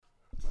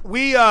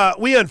We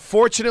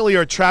unfortunately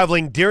are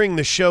traveling during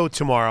the show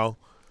tomorrow,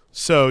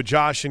 so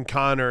Josh and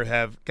Connor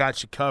have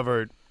got you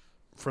covered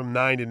from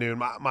 9 to noon.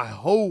 My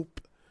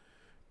hope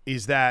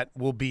is that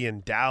we'll be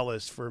in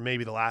Dallas for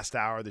maybe the last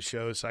hour of the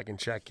show so I can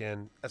check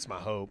in. That's my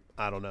hope.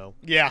 I don't know.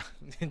 Yeah.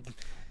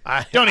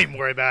 Don't even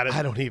worry about it.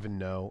 I don't even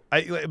know.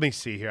 Let me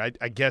see here.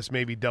 I guess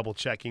maybe double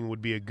checking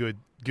would be a good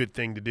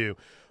thing to do.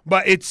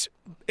 But it's,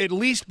 at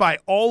least by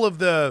all of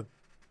the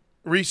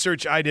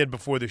research I did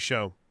before the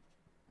show,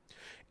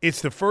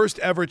 it's the first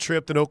ever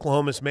trip that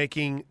Oklahoma's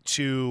making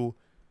to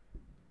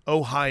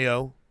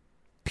Ohio,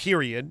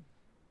 period.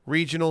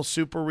 Regional,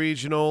 super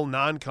regional,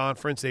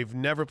 non-conference. They've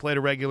never played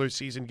a regular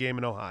season game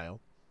in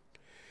Ohio.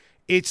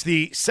 It's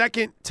the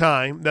second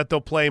time that they'll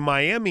play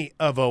Miami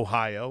of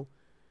Ohio.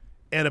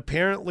 And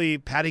apparently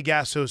Patty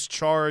Gasso's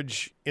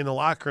charge in the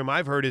locker room,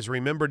 I've heard, is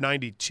remember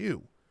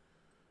 92.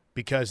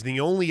 Because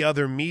the only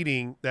other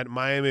meeting that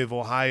Miami of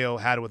Ohio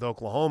had with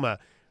Oklahoma,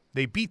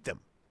 they beat them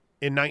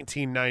in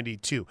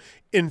 1992.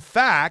 In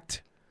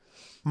fact,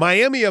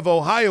 Miami of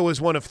Ohio is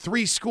one of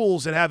 3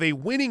 schools that have a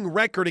winning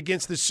record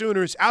against the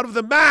Sooners out of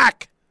the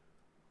MAC.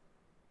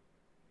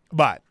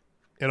 But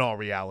in all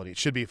reality, it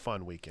should be a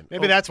fun weekend.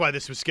 Maybe that's why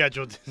this was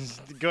scheduled.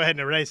 Go ahead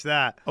and erase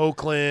that.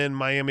 Oakland,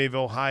 Miami of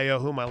Ohio.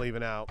 Who am I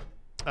leaving out?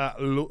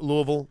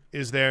 Louisville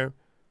is there.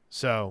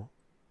 So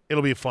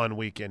it'll be a fun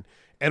weekend.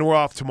 And we're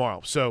off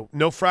tomorrow. So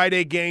no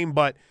Friday game,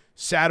 but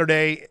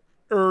Saturday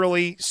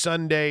early,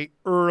 Sunday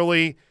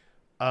early.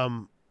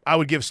 I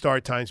would give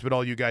start times, but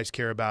all you guys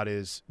care about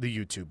is the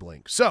YouTube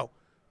link. So,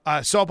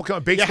 baseball.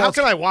 Yeah, how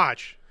can I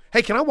watch?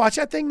 Hey, can I watch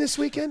that thing this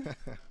weekend?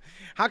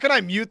 How can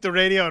I mute the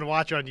radio and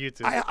watch on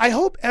YouTube? I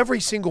hope every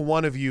single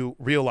one of you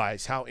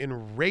realize how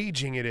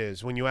enraging it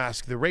is when you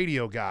ask the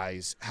radio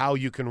guys how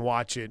you can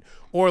watch it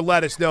or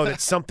let us know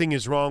that something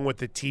is wrong with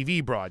the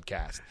TV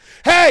broadcast.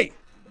 Hey,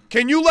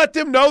 can you let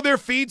them know their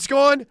feed's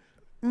gone?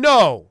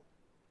 No.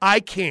 I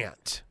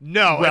can't.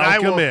 No,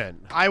 Welcome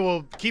and I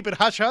will keep it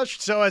hush-hush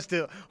so as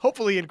to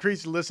hopefully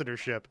increase the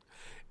listenership.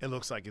 It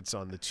looks like it's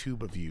on the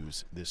Tube of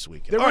Views this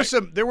weekend.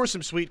 There were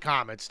some sweet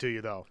comments to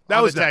you, though, that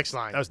on was the text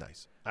nice. line. That was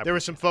nice. There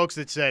were some folks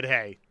that said,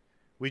 hey,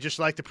 we just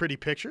like the pretty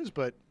pictures,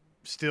 but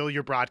still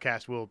your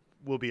broadcast will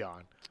be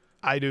on.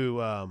 I do.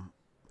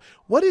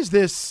 What is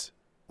this?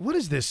 What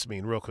does this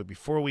mean, real quick,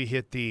 before we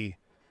hit the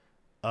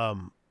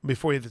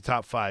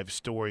top 5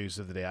 stories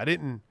of the day? I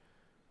didn't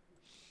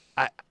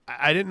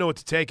know what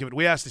to take of it.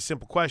 We asked a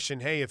simple question.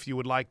 Hey, if you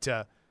would like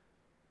to,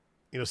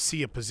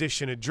 see a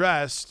position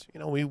addressed,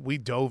 we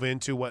dove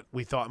into what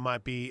we thought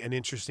might be an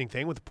interesting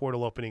thing with the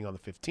portal opening on the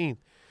 15th.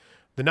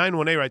 The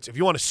 918 writes, if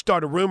you want to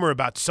start a rumor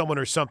about someone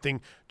or something,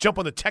 jump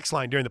on the text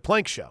line during the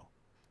Plank Show.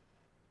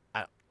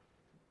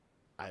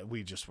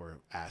 We just were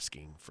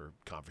asking for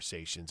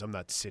conversations. I'm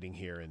not sitting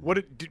here and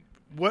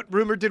what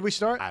rumor did we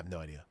start? I have no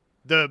idea.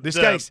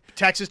 The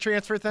Texas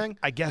transfer thing?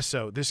 I guess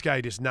so. This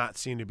guy does not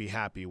seem to be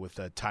happy with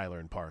Tyler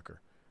and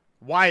Parker.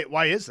 Why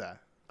is that?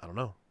 I don't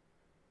know.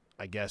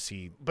 I guess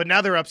he. But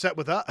now they're upset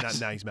with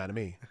us. Now he's mad at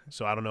me.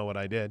 So I don't know what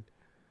I did.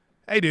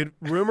 Hey, dude,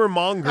 rumor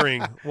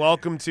mongering.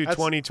 Welcome to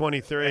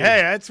 2023.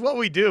 Hey, that's what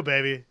we do,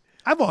 baby.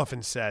 I've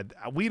often said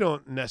we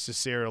don't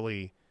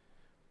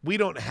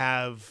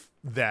have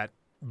that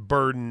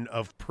burden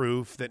of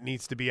proof that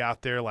needs to be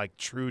out there like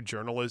true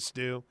journalists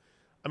do.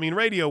 I mean,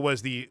 radio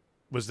was the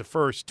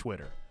first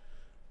Twitter.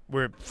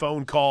 Where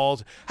phone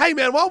calls, hey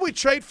man, why don't we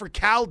trade for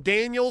Cal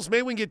Daniels?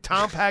 Maybe we can get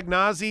Tom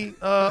Pagnazzi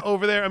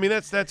over there. I mean,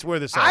 that's where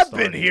this all started.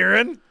 I've been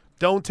hearing.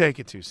 Don't take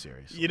it too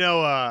seriously.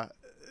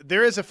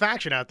 There is a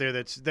faction out there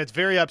that's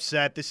very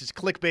upset. This is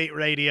clickbait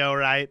radio,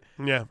 right?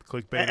 Yeah,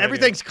 clickbait.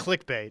 Everything's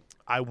clickbait.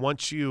 I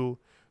want you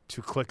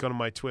to click on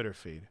my Twitter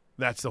feed.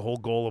 That's the whole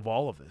goal of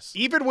all of this.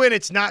 Even when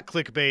it's not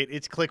clickbait,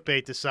 it's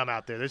clickbait to some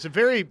out there. There's a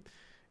very,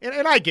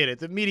 and I get it.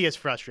 The media is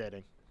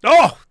frustrating.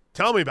 Oh.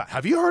 Tell me about it.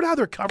 Have you heard how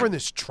they're covering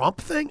this Trump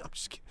thing? I'm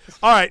just kidding.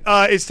 All right,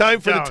 it's time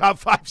for the top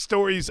 5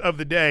 stories of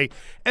the day.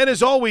 And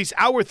as always,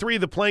 Hour 3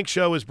 of the Plank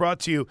Show is brought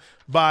to you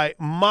by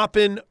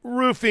Moppin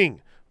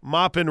Roofing.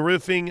 Moppin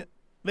Roofing,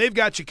 they've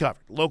got you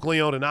covered. Locally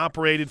owned and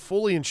operated,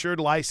 fully insured,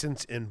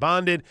 licensed, and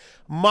bonded.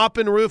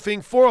 Moppin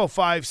Roofing,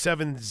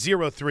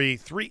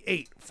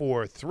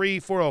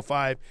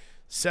 405-703-3843,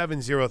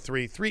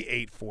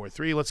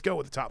 405-703-3843. Let's go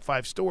with the top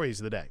 5 stories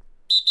of the day.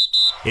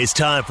 It's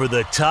time for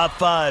the top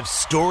 5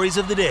 stories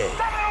of the day.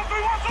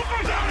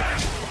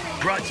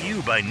 Brought to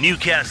you by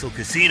Newcastle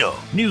Casino.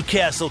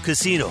 Newcastle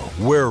Casino,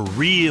 where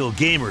real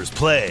gamers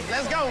play.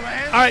 Let's go,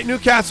 man. All right,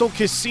 Newcastle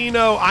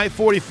Casino,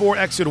 I-44,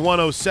 exit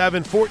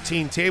 107,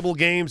 14 table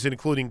games,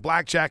 including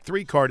blackjack,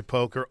 3-card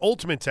poker,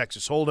 ultimate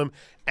Texas Hold'em,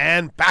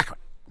 and baccarat.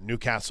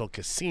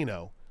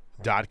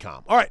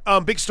 NewcastleCasino.com. All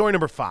right, big story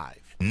number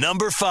 5.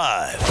 Number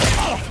 5.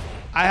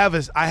 I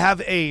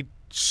have a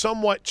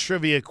somewhat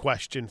trivia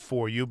question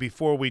for you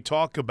before we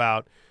talk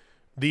about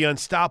the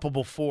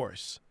unstoppable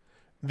force,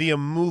 the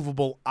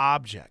immovable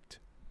object.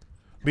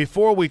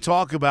 Before we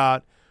talk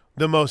about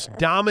the most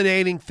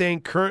dominating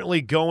thing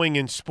currently going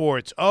in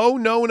sports. Oh,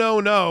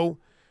 no.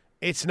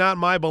 It's not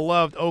my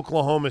beloved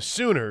Oklahoma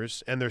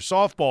Sooners and their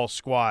softball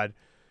squad.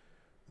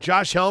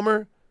 Josh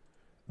Helmer,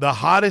 the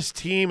hottest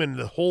team in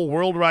the whole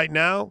world right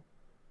now,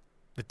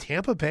 the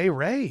Tampa Bay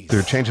Rays.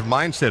 Their change of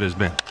mindset has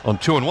been on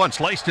 2-1,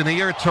 sliced in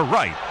the air to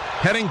right.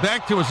 Heading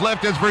back to his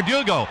left is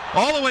Verdugo.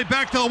 All the way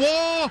back to the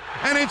wall,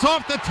 and it's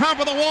off the top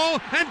of the wall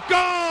and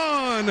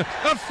gone!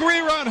 A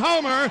 3-run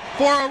homer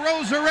for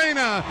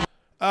Arozarena.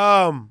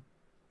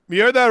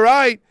 You heard that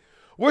right.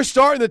 We're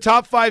starting the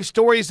top 5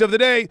 stories of the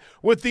day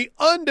with the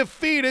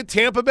undefeated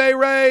Tampa Bay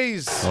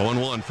Rays.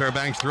 0-1,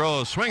 Fairbanks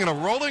throws, swinging a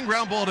rolling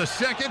ground ball to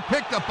second,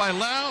 picked up by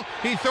Lau.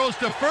 He throws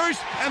to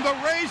first, and the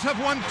Rays have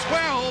won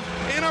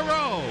 12 in a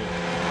row.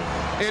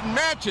 It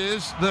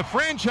matches the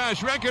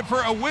franchise record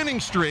for a winning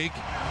streak,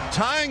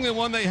 tying the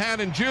one they had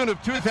in June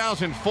of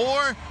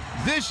 2004.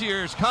 This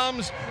year's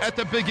comes at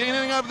the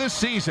beginning of the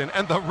season,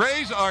 and the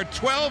Rays are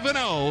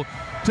 12-0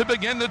 to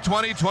begin the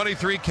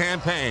 2023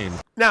 campaign.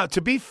 Now,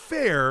 to be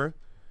fair,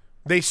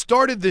 they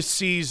started this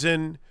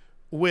season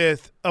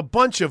with a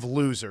bunch of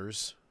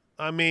losers.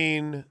 I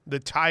mean,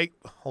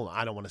 hold on,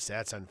 I don't want to say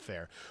that's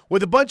unfair.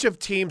 With a bunch of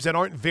teams that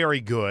aren't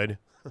very good,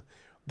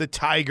 the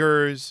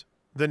Tigers,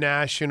 the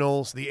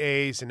Nationals, the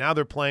A's, and now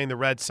they're playing the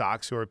Red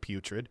Sox, who are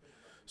putrid.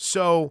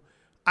 So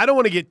I don't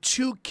want to get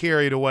too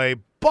carried away,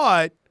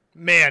 but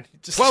man,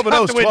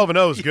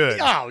 12-0 is good.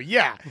 Oh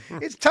yeah,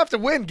 it's tough to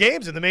win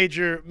games in the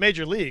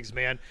major leagues,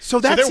 man. So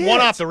they're one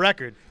off the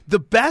record. The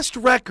best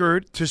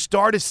record to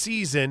start a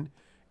season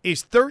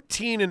is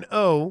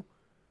 13-0,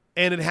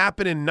 and it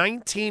happened in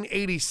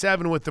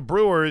 1987 with the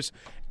Brewers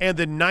and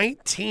the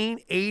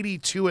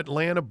 1982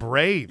 Atlanta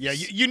Braves. Yeah,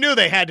 you knew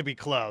they had to be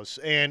close,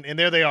 and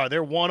there they are.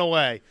 They're one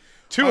away.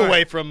 Two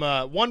away from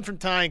one from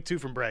tying, 2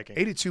 from breaking.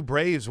 82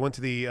 Braves went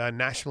to the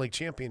National League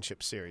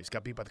Championship Series,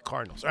 got beat by the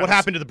Cardinals. What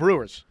happened to the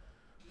Brewers?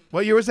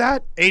 What year was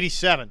that?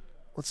 87.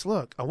 Let's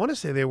look. I want to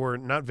say they were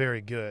not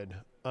very good.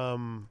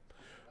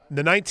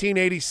 The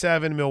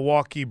 1987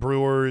 Milwaukee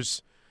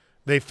Brewers,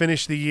 they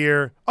finished the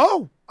year.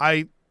 Oh,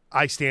 I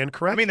stand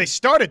corrected. I mean, they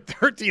started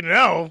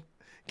 13-0.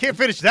 Can't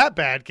finish that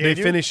bad, can you?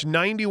 They finished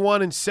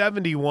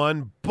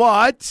 91-71,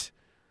 but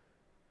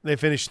they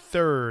finished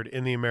 3rd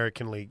in the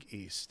American League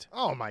East.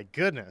 Oh, my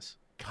goodness.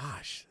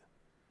 Gosh.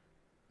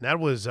 That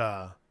was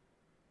that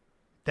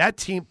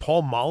team.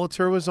 Paul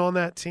Molitor was on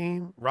that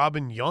team.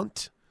 Robin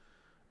Yount,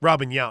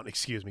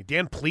 excuse me.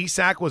 Dan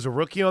Plesac was a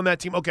rookie on that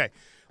team. Okay,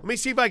 let me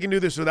see if I can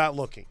do this without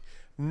looking.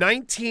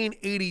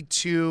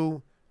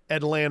 1982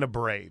 Atlanta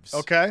Braves.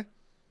 Okay.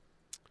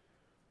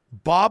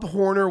 Bob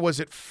Horner was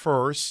at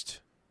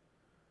first.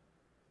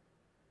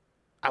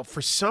 I,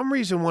 for some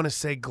reason, want to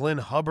say Glenn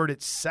Hubbard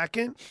at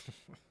second.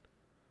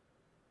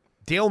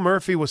 Dale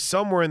Murphy was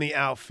somewhere in the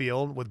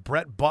outfield with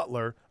Brett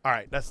Butler. All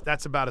right,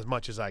 that's about as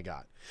much as I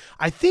got.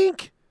 I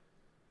think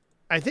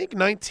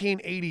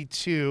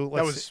 1982.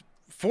 That was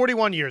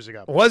 41 years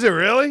ago. Was it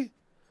really?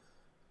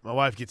 My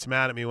wife gets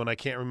mad at me when I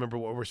can't remember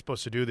what we're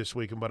supposed to do this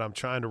weekend, but I'm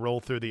trying to roll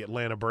through the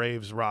Atlanta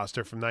Braves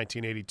roster from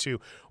 1982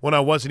 when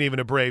I wasn't even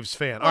a Braves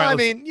fan. All right, I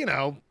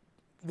mean,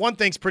 one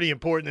thing's pretty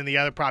important and the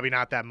other probably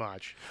not that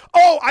much.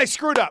 Oh, I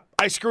screwed up.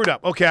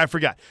 Okay, I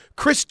forgot.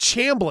 Chris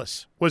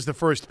Chambliss was the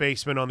first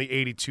baseman on the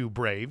 82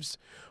 Braves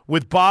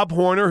with Bob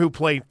Horner, who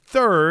played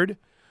third.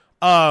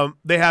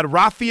 They had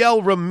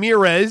Rafael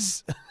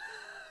Ramirez,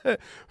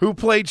 who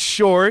played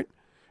short.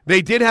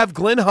 They did have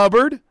Glenn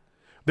Hubbard.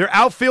 Their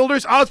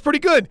outfielders, it's pretty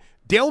good.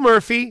 Dale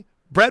Murphy,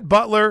 Brett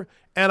Butler,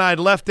 and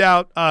I'd left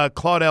out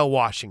Claudell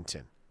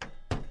Washington.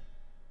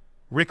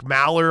 Rick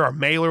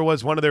Mailer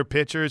was one of their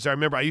pitchers. I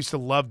remember I used to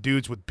love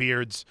dudes with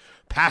beards.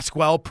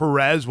 Pascual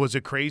Perez was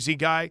a crazy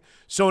guy.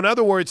 So, in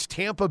other words,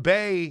 Tampa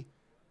Bay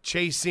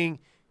chasing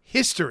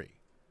history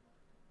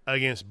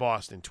against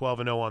Boston,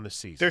 12-0 on the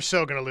season. They're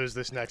so going to lose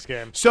this next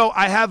game. So,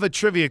 I have a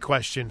trivia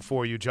question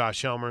for you,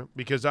 Josh Helmer,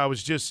 because I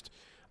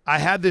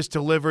had this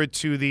delivered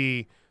to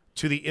the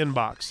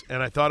inbox,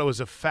 and I thought it was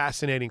a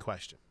fascinating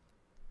question.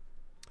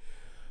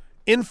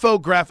 A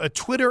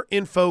Twitter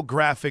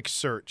infographic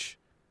search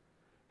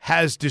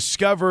has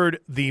discovered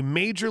the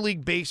Major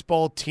League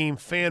Baseball team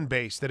fan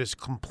base that has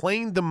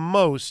complained the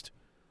most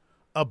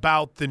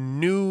about the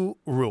new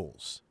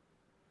rules.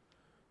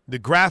 The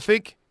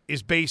graphic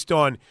is based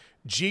on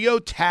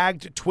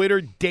geotagged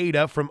Twitter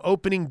data from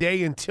opening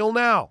day until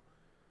now,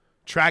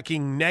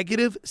 tracking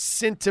negative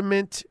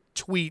sentiment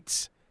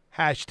tweets,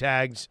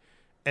 hashtags,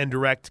 and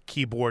direct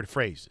keyboard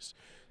phrases.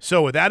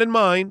 So with that in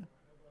mind,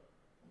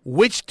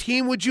 which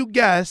team would you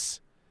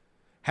guess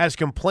has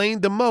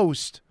complained the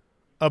most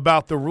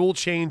about the rule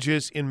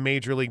changes in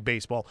Major League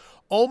Baseball?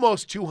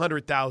 Almost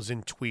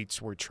 200,000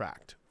 tweets were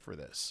tracked for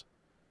this.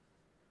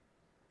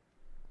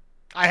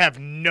 I have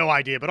no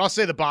idea, but I'll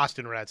say the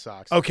Boston Red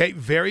Sox. Okay,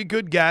 very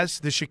good guess.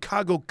 The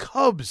Chicago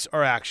Cubs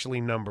are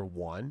actually number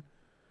one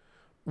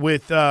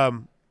with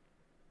the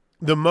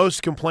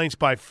most complaints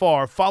by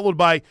far, followed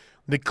by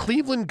the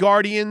Cleveland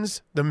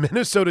Guardians, the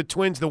Minnesota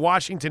Twins, the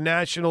Washington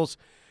Nationals,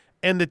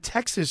 and the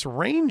Texas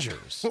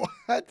Rangers.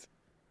 What?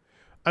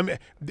 I mean,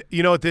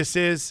 you know what this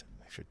is?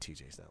 I'm sure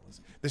TJ's not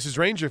listening. This is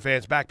Ranger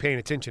fans back paying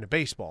attention to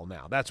baseball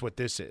now. That's what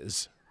this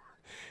is.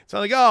 It's not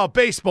like,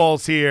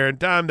 baseball's here and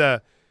time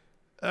to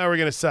Oh, we're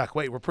going to suck.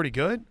 Wait, we're pretty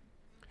good?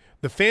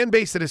 The fan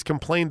base that has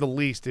complained the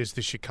least is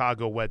the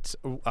Chicago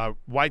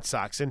White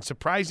Sox. And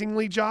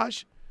surprisingly,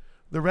 Josh,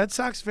 the Red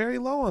Sox very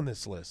low on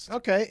this list.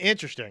 Okay,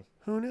 interesting.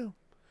 Who knew?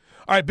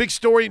 All right, big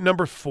story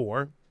number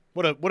 4.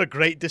 What a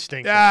great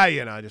distinction.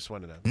 I just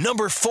wanted to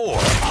Number 4.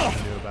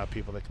 I knew about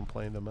people that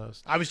complain the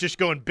most. I was just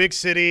going big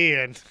city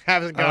and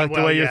haven't gone I like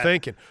well the way yet. you're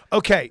thinking.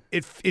 Okay,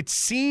 it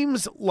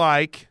seems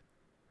like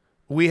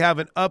we have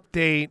an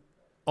update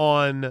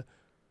on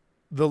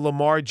the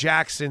Lamar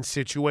Jackson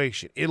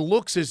situation. It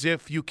looks as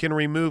if you can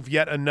remove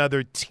yet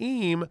another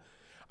team,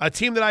 a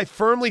team that I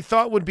firmly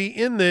thought would be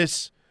in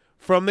this,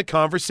 from the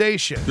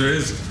conversation. There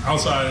is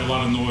outside a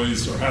lot of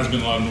noise, or has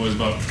been a lot of noise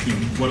about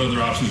what other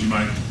options you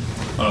might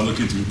look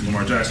into,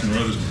 Lamar Jackson or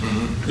others.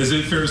 Mm-hmm. Is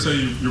it fair to say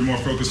you're more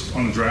focused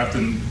on the draft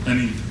than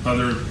any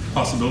other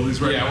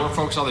possibilities right now? Yeah, we're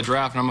focused on the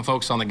draft, and I'm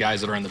focused on the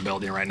guys that are in the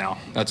building right now.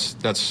 That's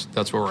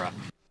where we're at.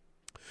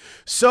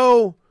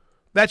 So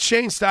that's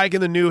Shane Steichen,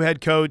 the new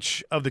head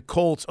coach of the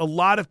Colts. A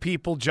lot of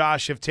people,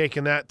 Josh, have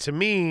taken that to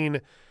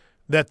mean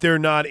that they're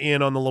not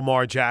in on the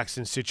Lamar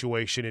Jackson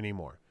situation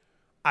anymore.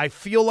 I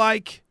feel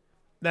like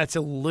that's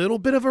a little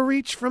bit of a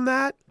reach from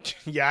that.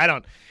 Yeah,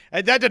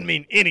 that doesn't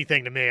mean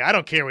anything to me. I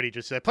don't care what he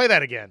just said. Play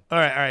that again. All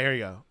right, here you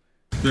go.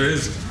 There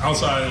is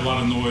outside a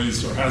lot of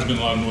noise, or has been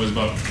a lot of noise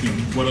about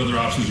what other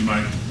options you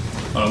might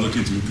look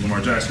into, Lamar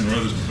Jackson or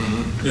others.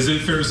 Mm-hmm. Is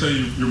it fair to say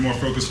you're more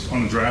focused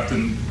on the draft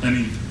than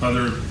any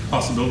other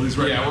possibilities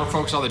right now? Yeah, we're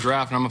focused on the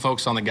draft, and I'm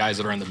focused on the guys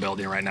that are in the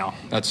building right now.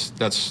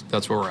 That's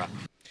where we're at.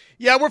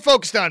 Yeah, we're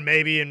focused on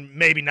maybe and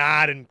maybe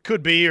not, and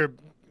could be, or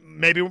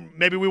maybe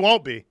we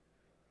won't be.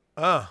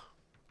 I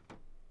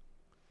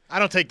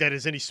don't take that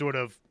as any sort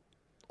of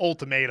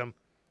ultimatum.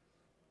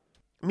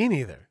 Me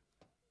neither.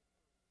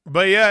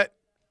 But yet,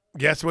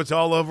 guess what's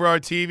all over our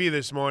TV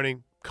this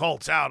morning?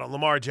 Colts out on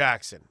Lamar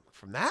Jackson.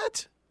 From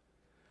that?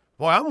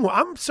 Boy,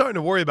 I'm starting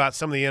to worry about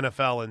some of the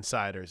NFL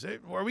insiders.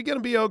 Are we going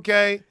to be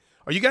okay?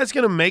 Are you guys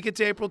going to make it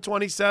to April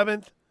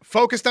 27th?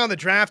 Focused on the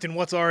draft and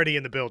what's already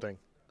in the building.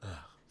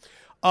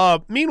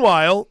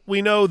 Meanwhile,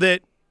 we know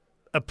that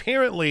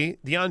apparently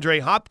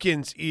DeAndre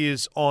Hopkins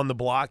is on the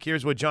block.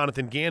 Here's what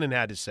Jonathan Gannon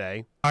had to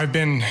say. I've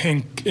been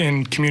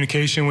in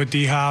communication with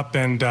D-Hop,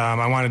 and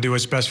I want to do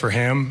what's best for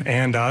him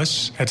and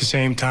us at the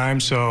same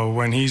time. So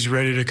when he's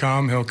ready to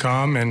come, he'll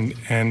come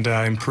and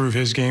improve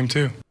his game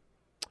too.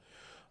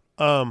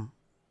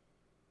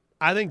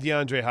 I think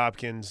DeAndre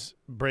Hopkins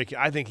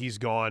I think he's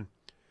gone.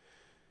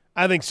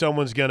 I think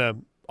someone's going to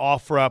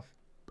offer up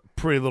a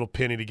pretty little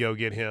penny to go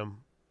get him.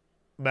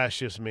 That's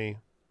just me.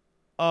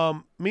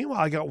 Meanwhile,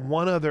 I got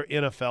one other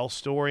NFL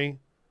story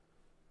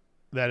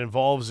that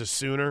involves a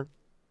Sooner.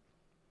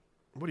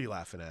 What are you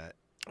laughing at?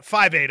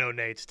 580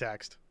 Nate's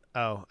text.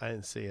 Oh, I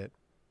didn't see it.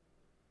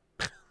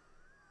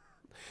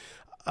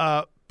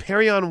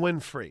 Perion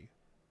Winfrey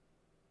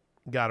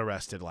got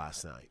arrested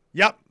last night.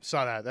 Yep,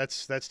 saw that.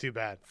 That's too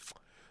bad.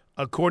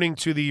 According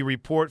to the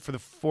report for the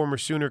former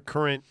Sooner,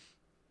 current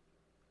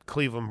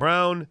Cleveland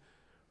Brown,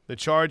 the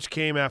charge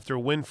came after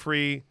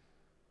Winfrey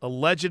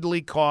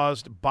allegedly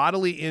caused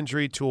bodily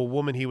injury to a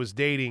woman he was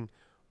dating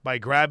by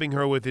grabbing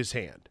her with his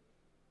hand.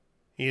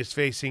 He is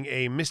facing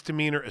a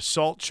misdemeanor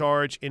assault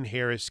charge in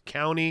Harris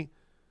County,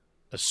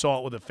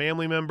 assault with a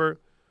family member.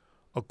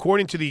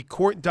 According to the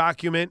court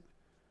document,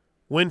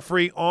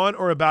 Winfrey, on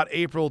or about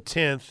April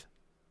 10th,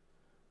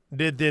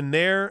 did then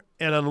there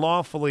and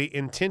unlawfully,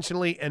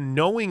 intentionally, and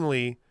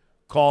knowingly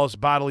cause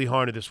bodily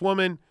harm to this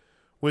woman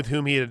with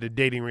whom he had a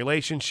dating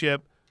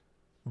relationship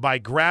by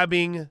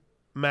grabbing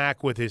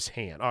Mack with his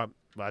hand.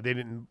 They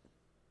didn't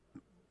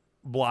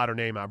blot her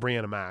name out,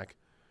 Brianna Mack.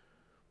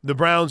 The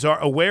Browns are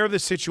aware of the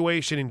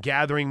situation and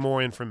gathering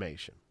more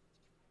information.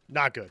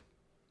 Not good.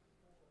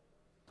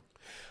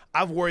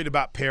 I've worried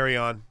about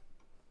Perion,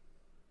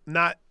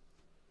 not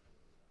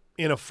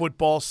in a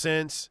football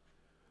sense,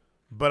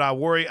 but I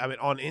worry. I mean,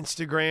 on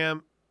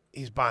Instagram,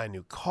 he's buying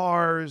new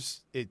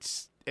cars.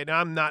 And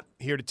I'm not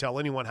here to tell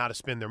anyone how to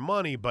spend their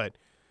money, but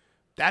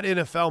that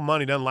NFL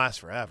money doesn't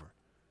last forever.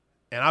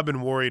 And I've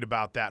been worried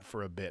about that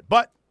for a bit.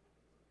 But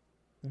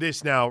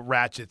this now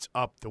ratchets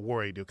up the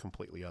worry to a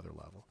completely other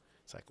level.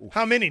 It's like, oof.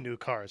 How many new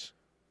cars?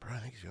 Bro, I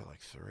think he's got like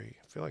 3.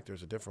 I feel like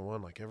there's a different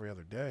one like every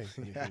other day.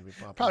 Yeah.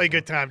 Probably a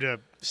good time to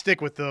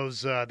stick with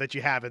those that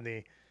you have in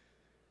the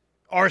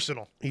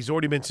arsenal. He's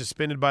already been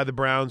suspended by the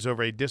Browns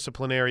over a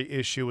disciplinary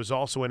issue, was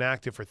also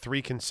inactive for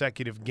 3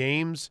 consecutive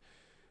games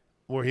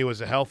where he was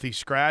a healthy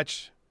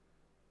scratch.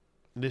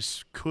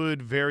 This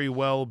could very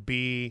well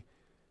be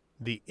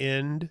the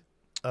end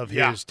of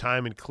his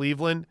time in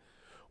Cleveland.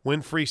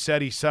 Winfrey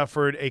said he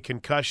suffered a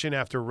concussion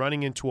after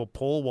running into a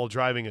pole while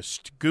driving a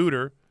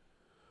scooter.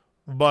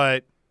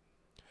 But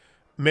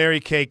Mary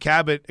Kay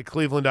Cabot at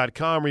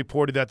Cleveland.com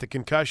reported that the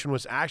concussion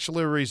was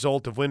actually a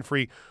result of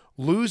Winfrey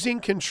losing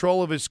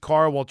control of his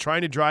car while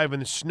trying to drive in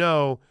the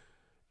snow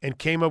and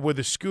came up with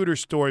a scooter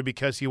story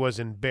because he was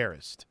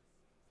embarrassed.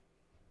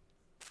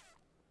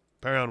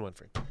 Perion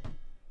Winfrey.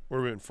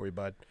 We're rooting for you,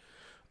 bud.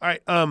 All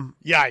right.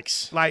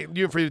 Yikes. Like,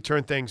 you're free to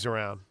turn things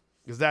around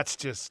because that's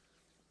just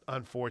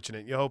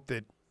unfortunate. You hope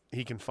that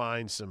he can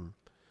find some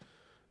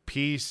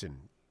peace.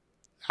 And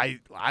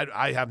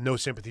I have no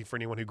sympathy for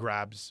anyone who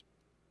grabs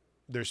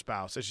their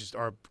spouse. That's just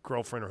our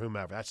girlfriend or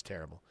whomever. That's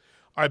terrible.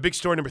 All right, big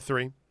story number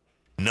 3.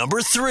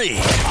 Number 3.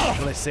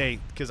 When I say,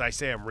 because I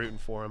say I'm rooting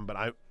for him, but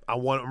I'm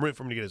rooting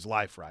for him to get his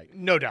life right.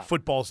 No doubt.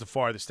 Football's the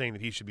farthest thing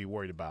that he should be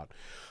worried about.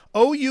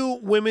 OU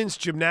women's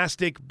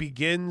gymnastic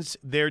begins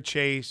their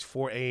chase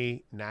for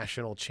a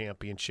national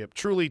championship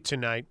truly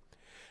tonight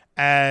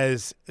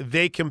as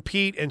they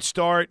compete and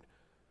start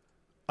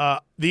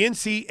the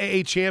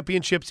NCAA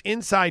championships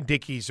inside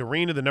Dickies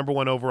Arena. The number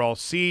 1 overall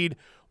seed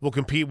will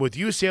compete with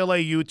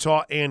UCLA,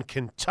 Utah, and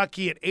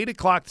Kentucky at 8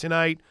 o'clock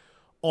tonight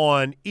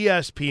on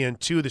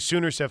ESPN2. The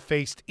Sooners have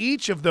faced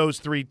each of those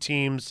 3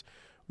 teams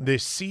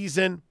this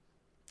season.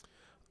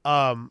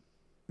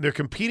 They're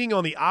competing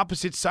on the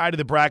opposite side of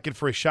the bracket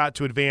for a shot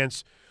to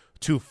advance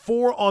to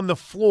 4 on the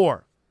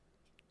floor.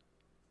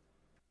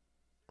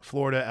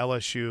 Florida,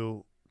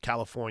 LSU,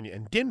 California,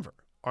 and Denver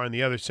are in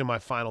the other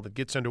semifinal that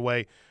gets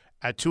underway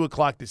at 2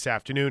 o'clock this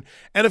afternoon.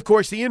 And, of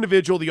course,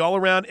 the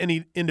all-around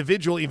and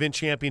individual event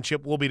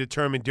championship will be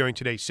determined during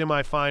today's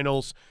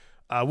semifinals.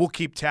 We'll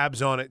keep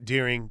tabs on it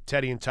during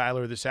Teddy and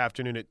Tyler this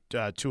afternoon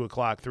at 2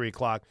 o'clock, 3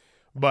 o'clock.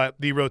 But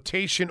the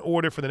rotation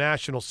order for the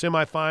national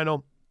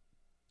semifinal,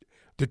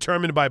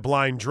 determined by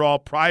blind draw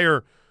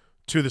prior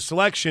to the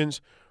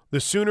selections, the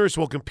Sooners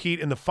will compete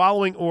in the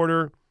following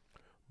order: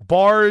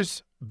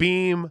 bars,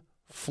 beam,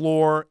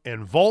 floor,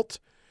 and vault.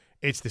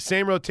 It's the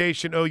same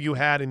rotation OU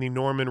had in the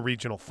Norman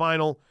Regional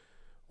Final,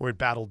 where it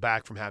battled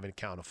back from having to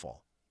count a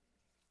fall.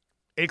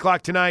 8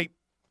 o'clock tonight,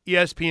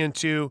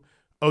 ESPN2,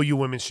 OU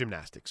women's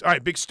gymnastics. All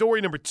right, big story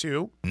number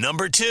 2.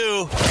 Number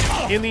 2.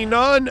 In the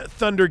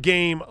non-Thunder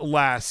game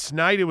last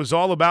night, it was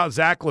all about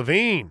Zach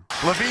LaVine.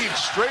 LaVine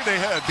straight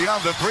ahead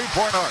beyond the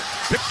three-point arc.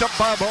 Picked up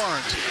by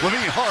Barnes.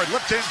 LaVine hard,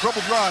 left-hand dribble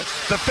drive.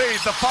 The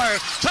fade, the fire.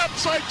 Top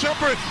side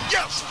jumper.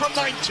 Yes, from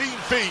 19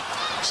 feet.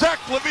 Zach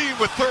LaVine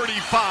with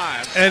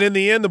 35. And in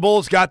the end, the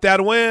Bulls got that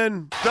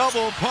win.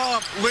 Double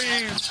pump,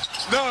 leans.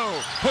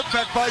 No. Put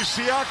back by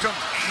Siakam.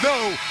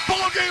 No.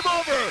 Ball game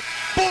over.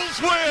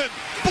 Bulls win.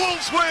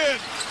 Bulls win.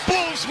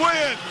 Bulls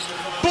win.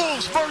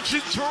 Bulls march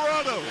in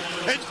Toronto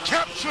and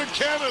capture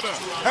Canada.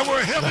 And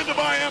we're headed to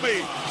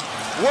Miami.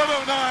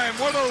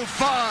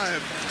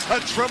 109-105. A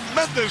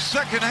tremendous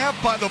second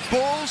half by the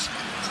Bulls,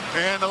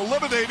 and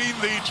eliminating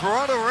the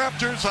Toronto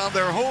Raptors on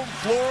their home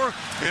floor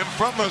in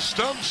front of a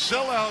stunned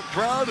sellout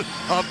crowd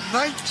of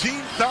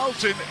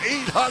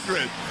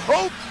 19,800.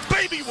 Oh,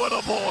 baby, what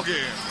a ball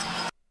game.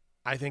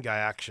 I think I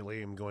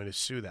actually am going to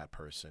sue that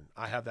person.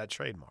 I have that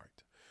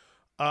trademarked.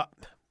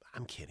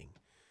 I'm kidding.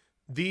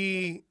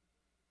 The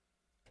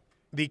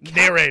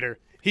narrator.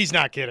 He's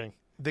not kidding.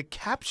 The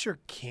Capture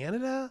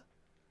Canada?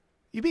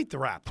 You beat the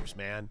Raptors,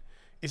 man.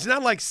 It's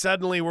not like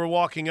suddenly we're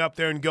walking up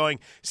there and going,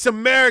 it's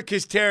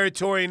America's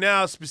territory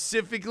now,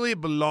 specifically it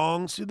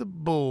belongs to the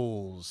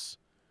Bulls.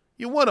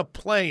 You want a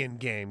play-in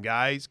game,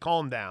 guys.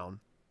 Calm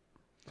down.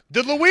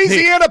 The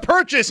Louisiana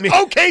Purchase.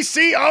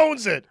 OKC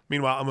owns it.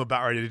 Meanwhile, I'm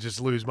about ready to just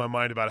lose my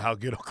mind about how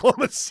good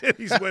Oklahoma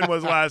City's win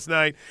was last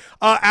night.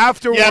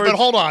 Afterwards, yeah, but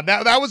hold on.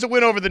 That was a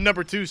win over the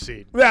number 2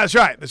 seed. That's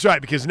right. That's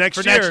right. Because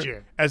next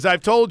year, as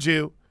I've told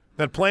you,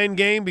 that play-in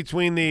game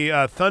between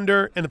the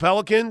Thunder and the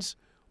Pelicans,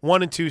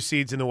 1 and 2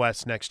 seeds in the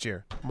West next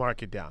year.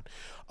 Mark it down.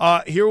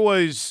 Here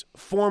was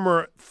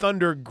former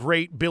Thunder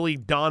great Billy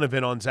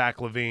Donovan on Zach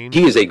LaVine.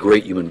 He is a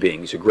great human being.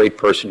 He's a great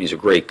person. He's a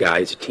great guy.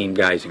 He's a team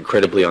guy. He's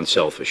incredibly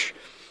unselfish.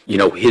 You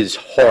know, his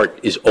heart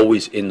is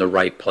always in the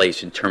right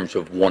place in terms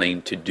of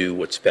wanting to do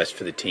what's best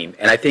for the team.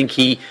 And I think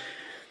he,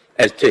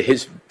 as to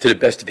the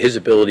best of his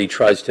ability,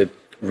 tries to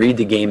read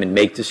the game and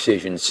make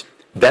decisions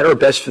that are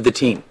best for the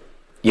team.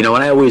 You know,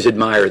 and I always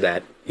admire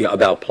that, you know,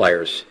 about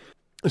players.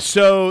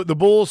 So the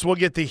Bulls will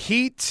get the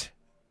Heat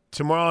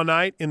tomorrow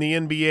night in the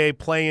NBA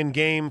play-in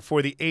game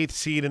for the 8th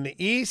seed in the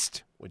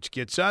East, which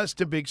gets us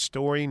to big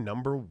story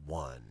number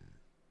 1.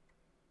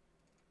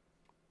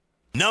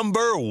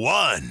 Number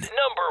 1.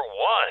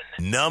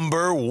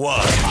 Number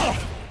 1.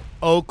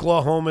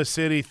 Oklahoma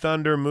City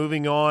Thunder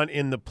moving on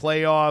in the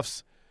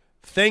playoffs,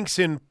 thanks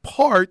in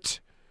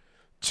part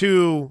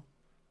to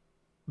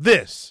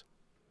this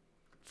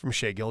from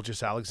Shai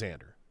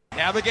Gilgeous-Alexander.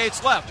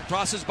 Navigates left,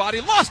 across his body,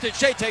 lost it.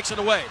 Shai takes it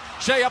away.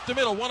 Shai up the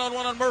middle,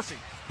 one-on-one on Murphy.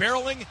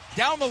 Barreling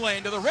down the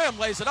lane to the rim,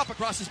 lays it up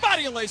across his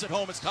body and lays it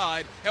home. It's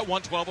tied at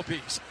 112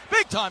 apiece.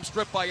 Big time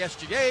strip by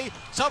SGA.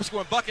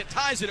 Subsequent bucket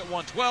ties it at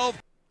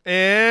 112.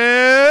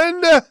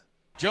 And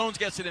Jones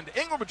gets it into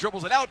Ingram and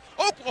dribbles it out.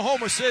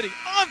 Oklahoma City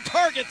on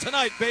target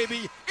tonight,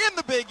 baby, in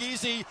the Big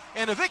Easy,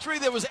 and a victory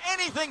that was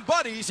anything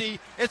but easy.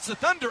 It's the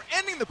Thunder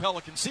ending the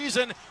Pelican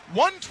season,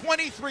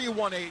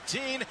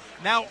 123-118.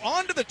 Now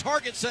on to the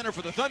Target Center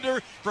for the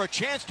Thunder for a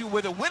chance to,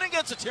 with a win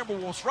against the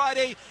Timberwolves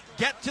Friday,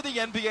 get to the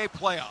NBA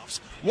playoffs.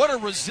 What a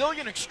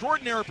resilient,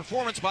 extraordinary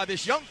performance by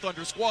this young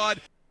Thunder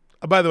squad.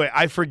 By the way,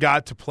 I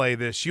forgot to play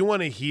this. You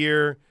want to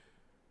hear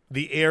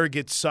the air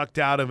get sucked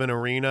out of an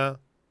arena?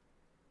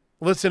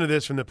 Listen to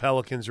this from the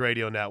Pelicans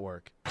radio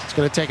network. It's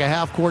going to take a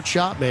half-court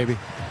shot, maybe.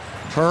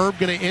 Herb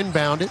going to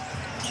inbound it.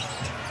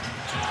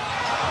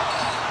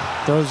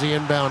 Throws the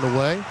inbound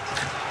away.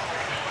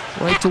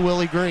 Right to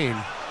Willie Green.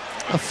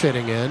 A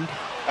fitting end.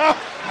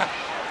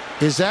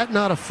 Is that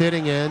not a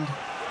fitting end?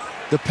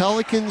 The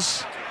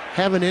Pelicans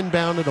haven't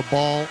inbounded a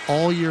ball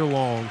all year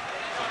long.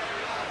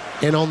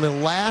 And on the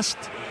last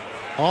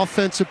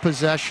offensive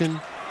possession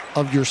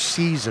of your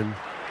season,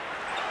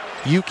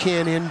 you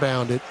can't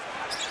inbound it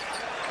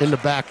in the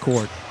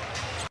backcourt.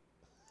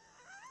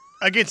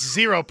 Against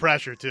zero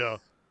pressure, too.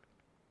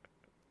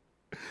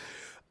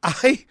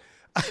 I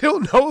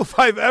don't know if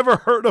I've ever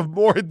heard of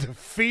more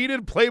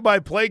defeated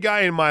play-by-play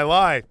guy in my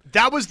life.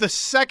 That was the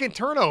second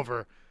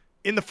turnover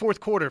in the fourth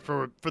quarter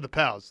for the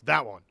Pels.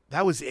 That one.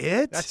 That was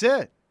it? That's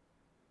it.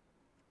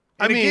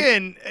 I And mean,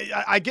 again,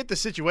 I get the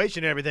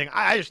situation and everything.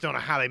 I just don't know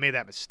how they made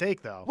that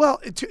mistake, though. well,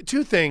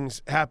 two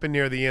things happened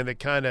near the end that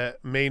kind of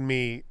made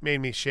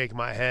me shake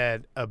my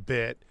head a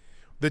bit.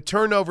 The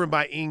turnover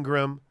by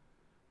Ingram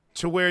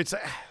to where it's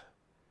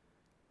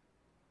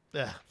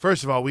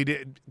first of all,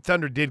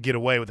 Thunder did get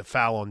away with a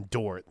foul on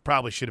Dort.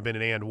 Probably should have been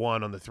an and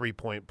one on the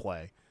 3-point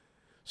play.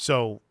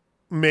 So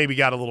maybe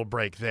got a little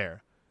break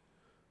there.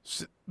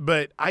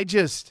 But I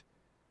don't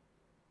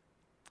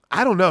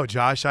know,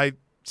 Josh. I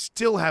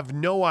still have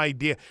no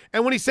idea.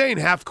 And when he's saying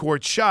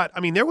half-court shot, I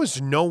mean, there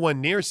was no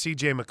one near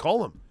C.J.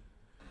 McCollum.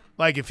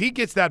 Like, if he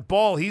gets that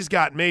ball, he's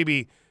got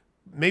maybe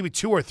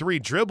 2 or 3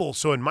 dribbles,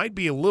 so it might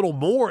be a little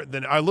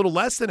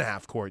less than a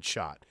half-court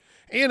shot.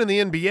 And in the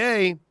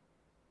NBA,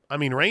 I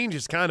mean, range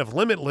is kind of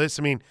limitless.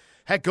 I mean,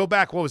 heck, go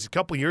back, what was it, a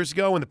couple years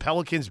ago when the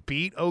Pelicans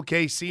beat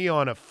OKC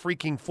on a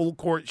freaking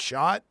full-court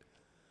shot?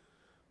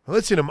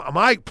 Listen,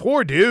 my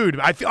poor dude,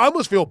 I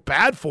almost feel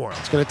bad for him.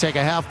 It's going to take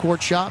a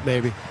half-court shot,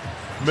 maybe.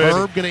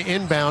 Herb going to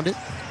inbound it.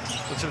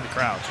 Listen to the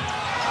crowd.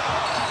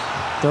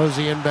 Throws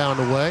the inbound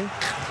away.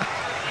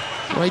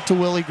 Right to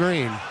Willie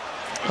Green.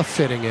 A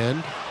fitting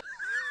end.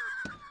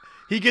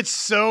 He gets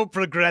so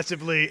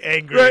progressively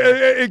angry.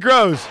 It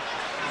grows.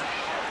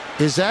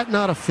 Is that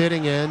not a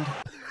fitting end?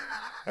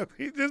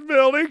 He's just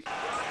building.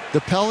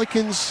 The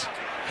Pelicans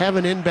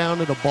haven't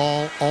inbounded a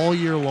ball all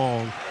year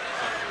long.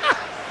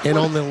 And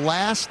on the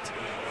last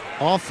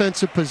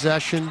offensive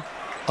possession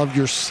of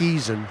your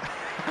season,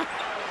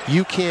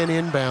 you can't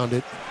inbound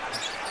it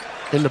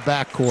in the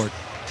backcourt.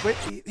 Wait,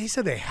 he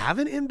said they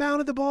haven't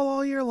inbounded the ball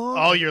all year long?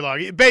 All year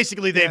long.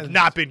 Basically, they've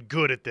not been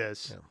good at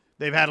this. Yeah.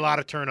 They've had a lot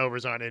of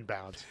turnovers on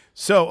inbounds.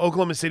 So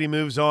Oklahoma City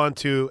moves on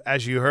to,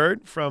 as you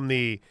heard, from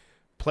the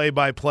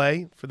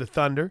play-by-play for the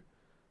Thunder.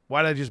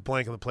 Why did I just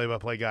blank on the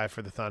play-by-play guy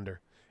for the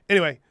Thunder?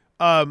 Anyway,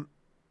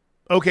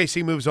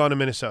 OKC moves on to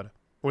Minnesota,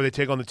 where they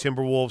take on the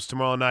Timberwolves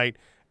tomorrow night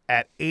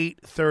at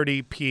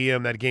 8:30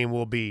 p.m. That game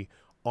will be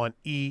on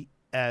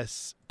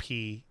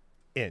ESPN.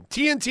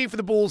 TNT for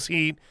the Bulls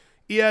Heat,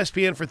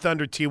 ESPN for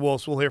Thunder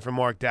T-Wolves. We'll hear from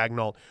Mark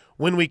Daigneault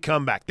when we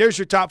come back. There's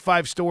your top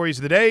 5 stories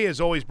of the day, as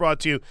always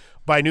brought to you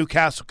by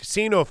Newcastle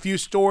Casino. A few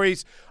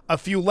stories, a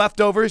few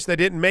leftovers that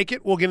didn't make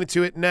it. We'll get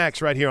into it next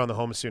right here on the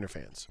Home of Sooner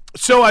Fans.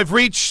 So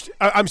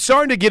I'm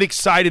starting to get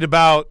excited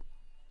about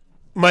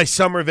my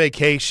summer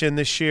vacation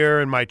this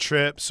year and my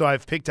trip, so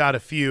I've picked out a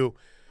few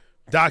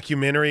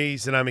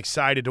documentaries that I'm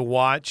excited to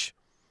watch.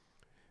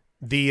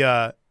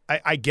 I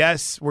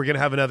guess we're going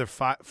to have another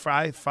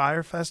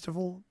Fire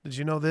Festival. Did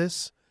you know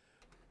this?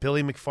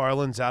 Billy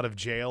McFarland's out of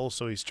jail,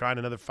 so he's trying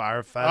another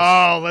Fire Fest.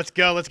 Oh, let's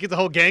go. Let's get the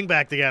whole gang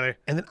back together.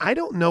 And then I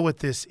don't know what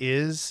this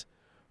is,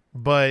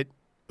 but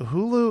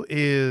Hulu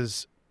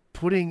is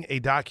putting a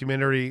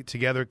documentary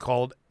together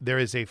called There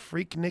Is a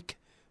Freaknik.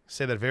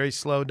 Say that very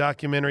slow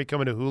documentary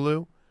coming to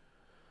Hulu.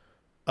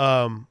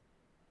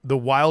 The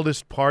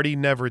Wildest Party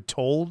Never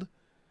Told.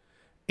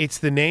 It's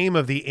the name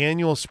of the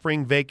annual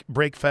spring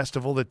break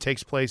festival that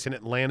takes place in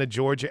Atlanta,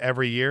 Georgia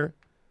every year.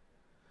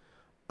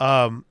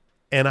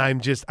 And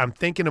I'm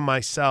thinking to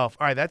myself,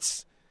 all right,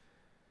 that's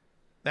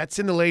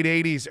in the late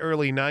 80s,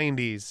 early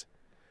 90s.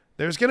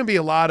 There's going to be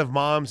a lot of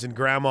moms and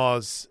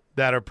grandmas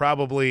that are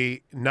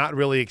probably not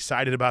really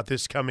excited about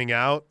this coming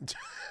out.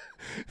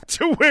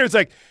 To where it's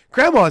like,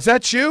 Grandma, is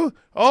that you?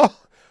 Oh,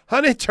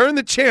 honey, turn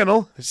the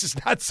channel. This is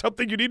not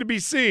something you need to be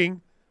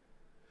seeing.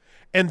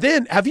 And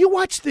then, have you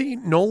watched the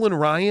Nolan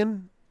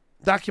Ryan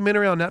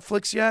documentary on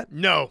Netflix yet?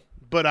 No,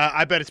 but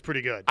I bet it's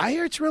pretty good. I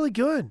hear it's really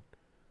good.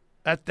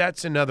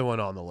 That's another one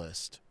on the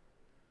list.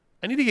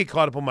 I need to get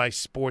caught up on my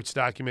sports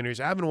documentaries.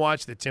 I haven't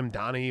watched the Tim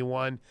Donaghy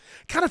one.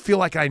 Kind of feel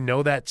like I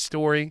know that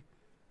story.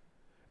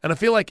 And I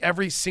feel like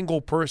every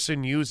single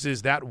person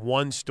uses that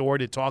one story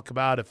to talk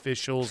about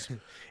officials.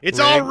 It's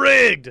all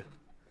rigged.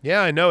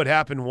 Yeah, I know it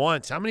happened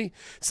once.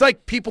 It's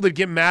like people that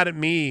get mad at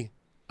me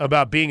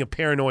about being a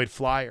paranoid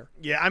flyer.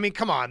 Yeah, I mean,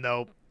 come on,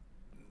 though.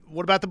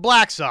 What about the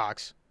Black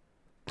Sox?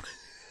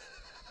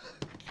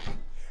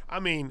 I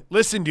mean,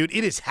 listen, dude,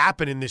 it has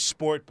happened in this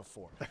sport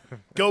before.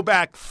 Go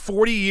back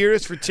 40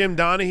 years for Tim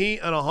Donaghy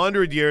and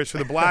 100 years for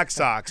the Black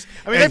Sox.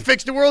 I mean, they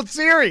fixed the World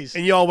Series.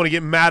 And y'all want to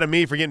get mad at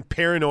me for getting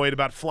paranoid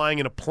about flying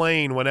in a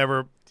plane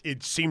whenever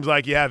it seems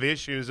like you have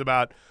issues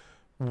about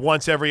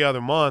once every other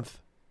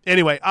month.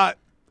 Anyway, I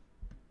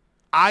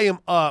am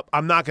up.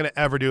 I'm not going to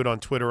ever do it on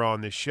Twitter or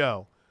on this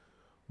show.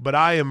 But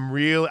I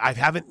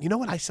haven't, you know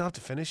what I still have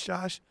to finish,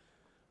 Josh?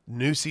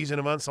 New season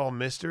of Unsolved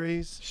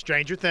Mysteries.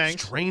 Stranger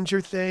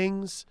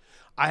Things.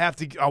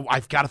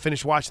 I've got to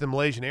finish watching the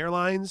Malaysian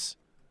Airlines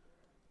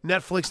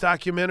Netflix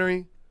documentary.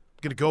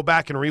 I'm going to go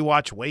back and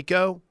rewatch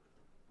Waco.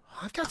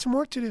 I've got some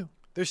work to do.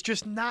 There's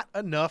just not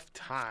enough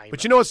time.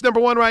 But you know what's number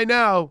one right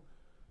now?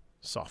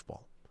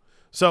 Softball.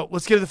 So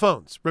let's get to the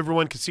phones. River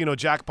One Casino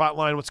Jackpot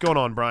Line. What's going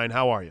on, Brian?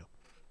 How are you?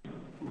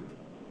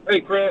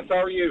 Hey, Chris.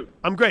 How are you?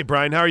 I'm great,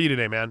 Brian. How are you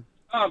today, man?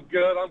 I'm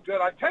good.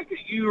 I take it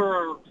you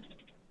are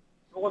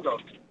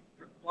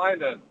flying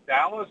to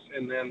Dallas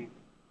and then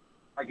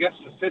I guess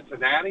to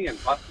Cincinnati and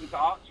busting to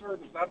Oxford.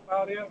 Is that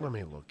about it? Let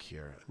me look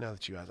here. Now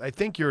that you asked, I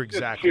think you're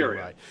exactly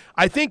right.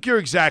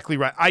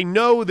 I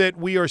know that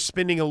we are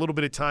spending a little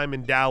bit of time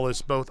in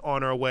Dallas, both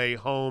on our way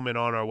home and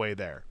on our way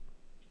there.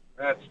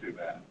 That's too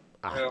bad.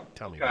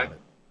 Tell me about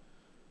it.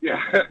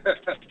 Yeah.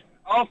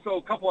 Also,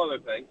 a couple other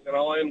things, and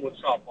I'll end with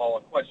softball.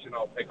 A question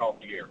I'll take off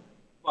the air.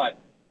 But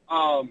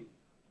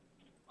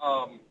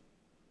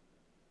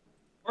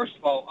first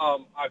of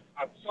all,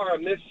 I'm sorry I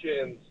missed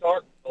you in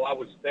Starkville. I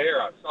was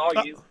there. I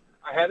saw you.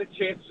 I had a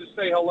chance to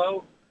say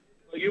hello.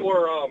 You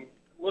were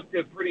looked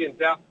at pretty in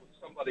depth with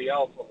somebody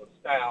else on the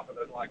staff, and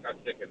then I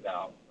chickened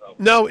out. So.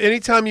 No,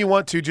 anytime you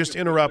want to, just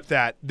interrupt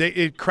that.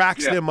 It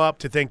cracks them up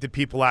to think that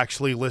people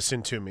actually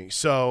listen to me.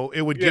 So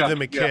it would give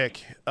them a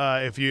kick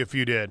if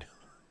you did.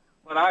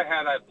 But I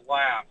had a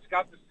blast.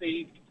 Got to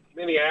see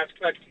many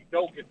aspects you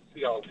don't get to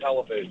see on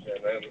television,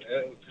 and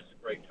it was just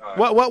a great time.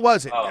 What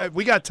was it?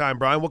 We got time,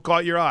 Brian. What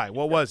caught your eye?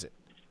 What was it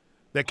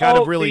that kind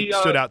of really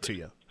stood out to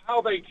you?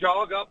 How they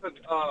jog up and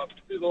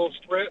do those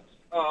sprints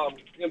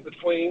in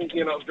between,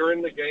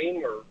 during the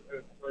game or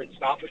during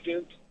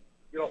stoppages.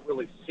 You don't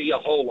really see a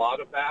whole lot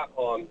of that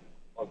on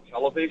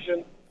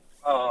television.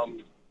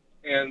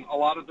 And a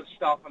lot of the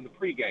stuff in the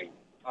pregame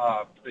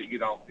that you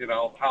don't,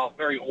 how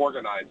very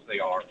organized they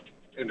are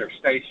in their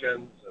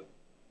stations and,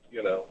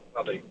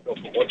 how they go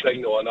from one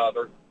thing to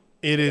another.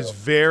 It is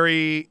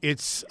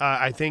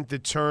I think the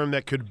term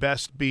that could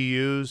best be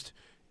used,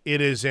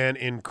 it is an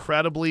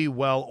incredibly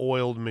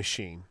well-oiled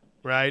machine,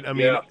 right? I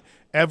mean,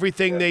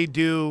 everything they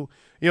do,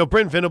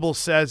 Brent Venables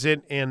says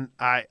it, and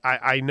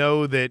I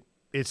know that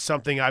it's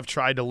something I've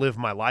tried to live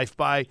my life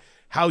by.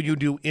 How you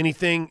do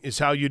anything is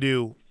how you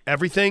do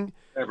everything.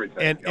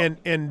 Everything.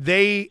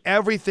 And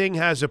everything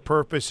has a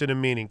purpose and a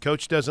meaning.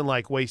 Coach doesn't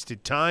like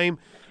wasted time.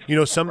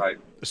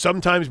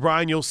 Sometimes,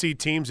 Brian, you'll see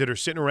teams that are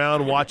sitting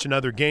around watching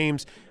other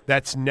games.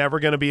 That's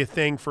never going to be a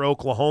thing for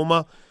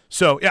Oklahoma.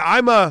 So, yeah,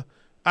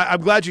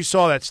 I'm glad you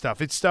saw that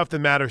stuff. It's stuff that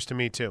matters to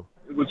me, too.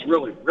 It was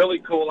really, really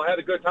cool. I had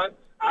a good time.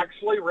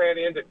 Actually ran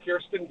into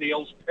Kirsten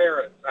Deal's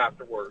parents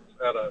afterwards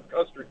at a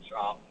custard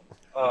shop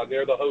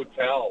near the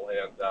hotel,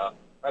 and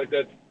had a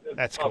good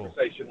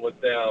conversation with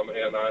them.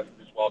 And I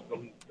just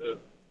welcomed them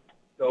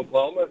to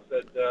Oklahoma.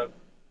 Said,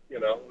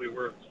 we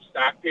were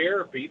stacked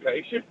here, be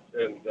patient,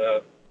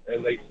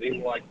 and they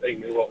seemed like they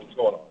knew what was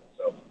going on.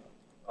 So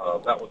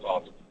that was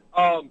awesome.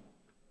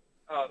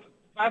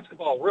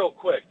 Basketball, real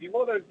quick. Do you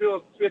want to do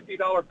a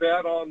 $50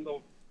 bet on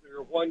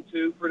your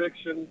 1-2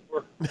 prediction?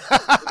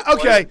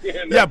 Okay.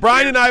 Yeah,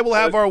 Brian and I will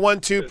have our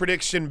 1-2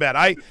 prediction bet.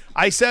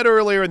 I said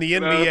earlier in the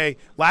NBA,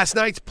 last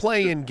night's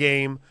play-in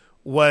game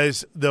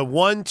was the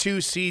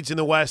 1-2 seeds in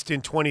the West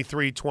in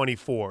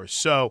 23-24.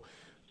 So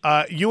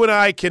you and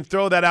I can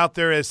throw that out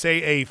there as,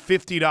 say, a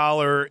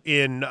 $50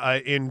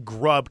 in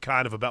grub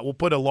kind of a bet. We'll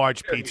put a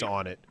large pizza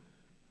on it.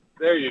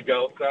 There you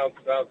go.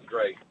 Sounds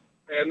great.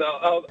 And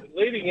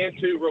leading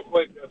into, real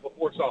quick,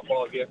 before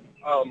softball again,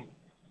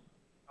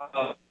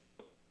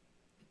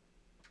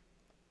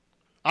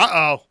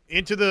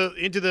 into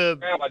the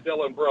by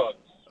Dylan Brooks.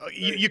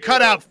 You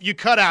cut out.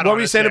 What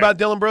were you saying about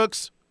Dylan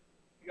Brooks?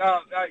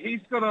 He's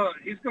gonna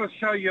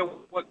show you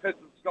what pisses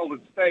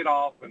Golden State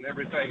off and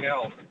everything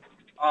else.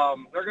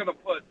 They're gonna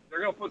put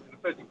the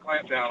defensive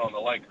clamp down on the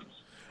Lakers.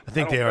 I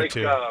think they are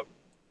too.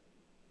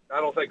 I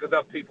don't think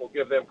enough people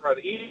give them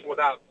credit, even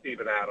without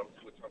Steven Adams,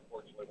 which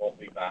unfortunately won't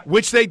be back.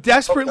 Which they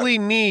desperately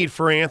need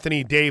for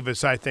Anthony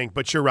Davis, I think.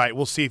 But you're right.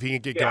 We'll see if he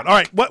can get going. All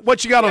right,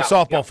 what you got on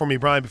softball for me,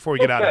 Brian? Before we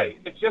get out of here.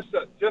 It's just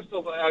to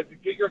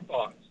get your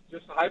thoughts.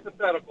 Just a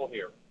hypothetical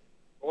here.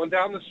 Going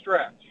down the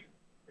stretch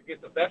to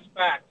get the best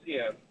bats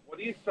in. What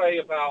do you say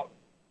about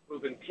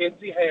moving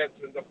Kinsey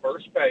Hansen to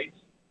first base,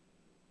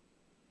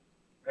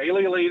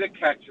 Haley Lee to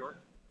catcher,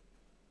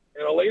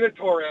 and Alina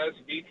Torres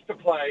needs to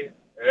play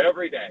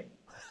every day?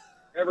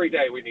 Every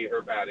day we need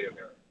her bat in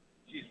there.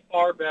 She's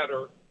far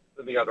better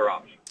than the other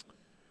option.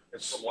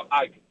 It's from what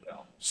I can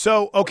tell.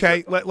 So,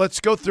 okay, let's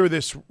go through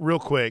this real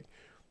quick.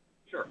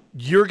 Sure.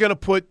 You're going to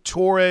put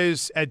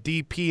Torres at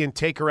DP and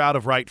take her out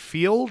of right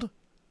field?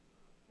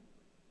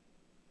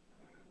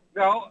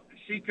 No,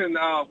 she can,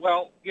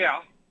 yeah.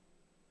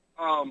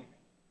 Well,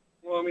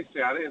 let me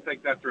see. I didn't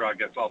think that through, I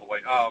guess, all the way.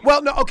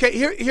 Well, no, okay,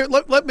 here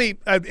let me,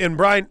 and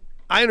Brian,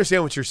 I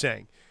understand what you're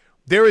saying.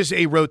 There is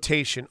a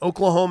rotation.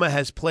 Oklahoma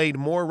has played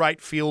more right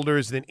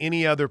fielders than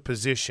any other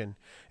position,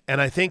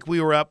 and I think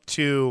we were up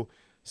to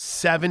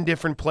 7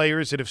 different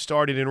players that have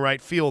started in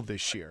right field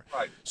this year.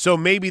 Right. So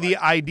maybe the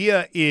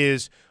idea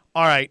is,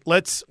 all right,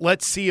 let's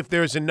see if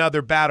there's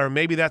another batter.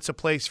 Maybe that's a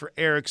place for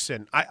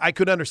Erickson. I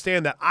could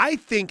understand that. I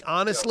think,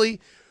 honestly,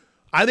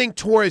 I think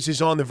Torres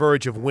is on the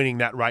verge of winning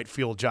that right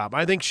field job.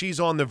 I think she's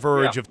on the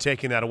verge of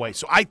taking that away.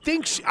 So I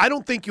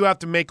don't think you have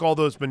to make all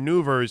those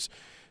maneuvers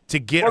to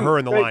get her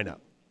in the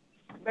lineup.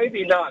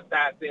 Maybe not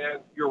that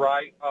then. You're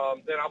right.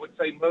 Then I would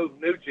say move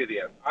Nugent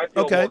in. I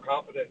feel more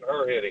confident in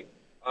her hitting.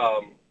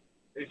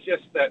 It's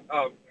just that,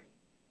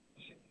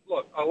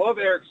 look, I love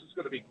Erickson's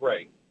going to be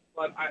great,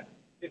 but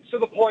it's to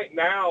the point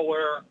now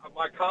where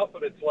my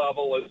confidence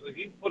level is if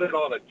you put it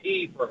on a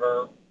tee for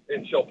her,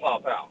 then she'll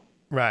pop out.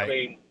 Right. I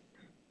mean,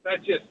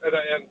 that's just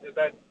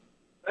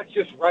that's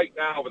just right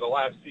now over the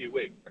last few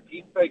weeks. I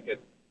keep thinking,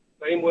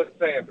 same with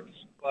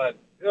Sanders, but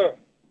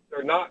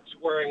they're not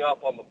squaring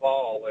up on the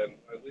ball, and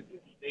we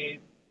just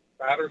need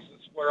batters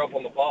to square up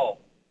on the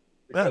ball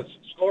because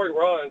scoring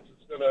runs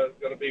is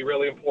going to be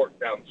really important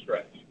down the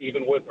stretch,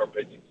 even with our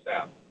pitching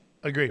staff.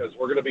 Agree. Because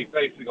we're going to be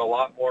facing a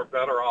lot more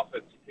better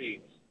offensive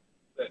teams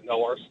that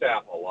know our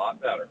staff a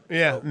lot better.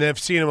 Yeah, and they've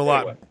seen him a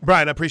lot.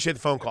 Brian, I appreciate the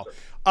phone call.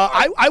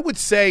 I would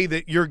say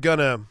that you're going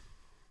to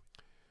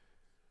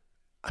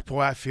 –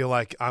 boy, I feel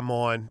like I'm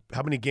on –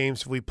 how many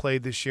games have we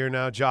played this year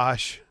now,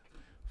 Josh?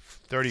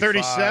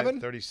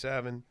 37?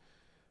 37.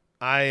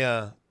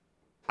 I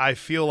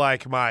feel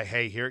like my,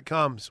 hey, here it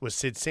comes with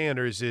Sid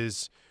Sanders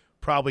is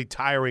probably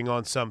tiring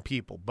on some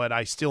people, but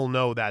I still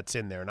know that's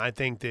in there. And I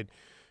think that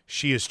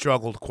she has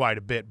struggled quite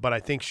a bit, but I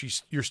think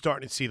you're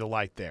starting to see the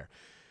light there.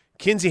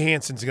 Kinsey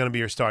Hansen's going to be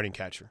your starting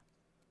catcher.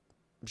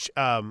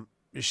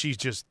 She's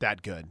just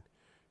that good.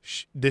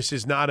 This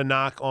is not a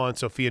knock on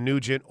Sophia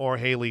Nugent or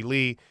Haley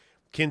Lee.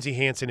 Kinsey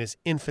Hansen is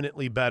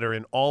infinitely better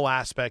in all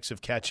aspects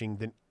of catching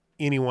than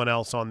anyone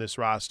else on this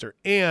roster.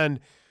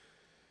 And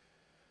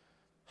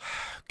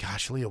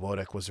gosh, Leah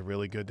Wodek was a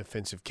really good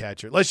defensive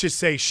catcher. Let's just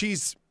say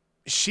she's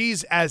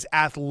as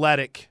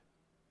athletic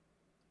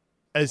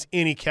as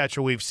any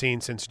catcher we've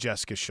seen since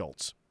Jessica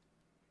Schultz.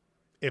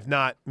 If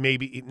not,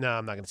 maybe – no,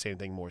 I'm not going to say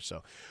anything more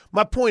so.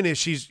 My point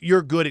is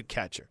you're good at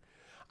catcher.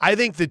 I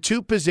think the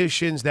 2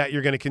 positions that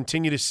you're going to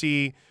continue to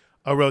see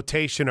a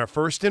rotation are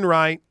first and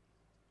right,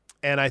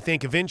 and I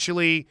think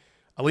eventually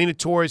Alina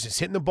Torres is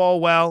hitting the ball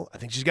well. I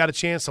think she's got a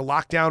chance to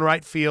lock down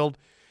right field,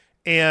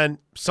 and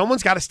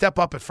someone's got to step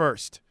up at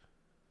first.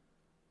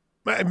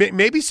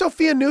 Maybe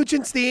Sophia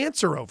Nugent's the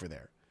answer over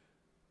there.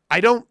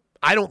 I don't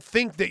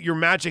think that you're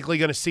magically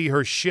going to see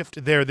her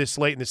shift there this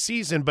late in the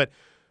season, but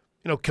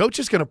coach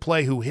is going to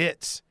play who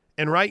hits.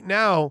 And right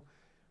now,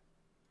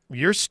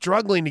 you're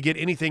struggling to get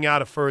anything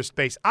out of first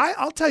base.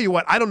 I'll tell you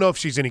what, I don't know if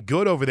she's any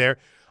good over there.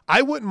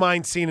 I wouldn't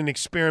mind seeing an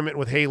experiment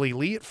with Haley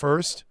Lee at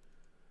first.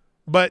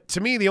 But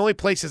to me, the only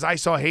places I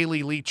saw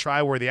Haley Lee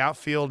try were the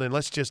outfield, and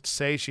let's just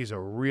say she's a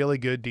really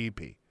good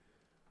DP.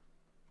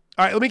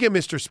 All right, let me get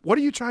Mr. What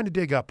are you trying to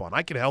dig up on?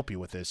 I can help you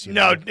with this.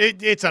 No,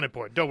 it's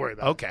unimportant. Don't worry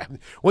about it. Okay.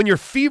 When you're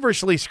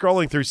feverishly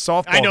scrolling through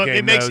softball I know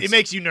game it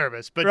makes you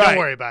nervous, but don't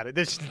worry about it.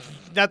 There's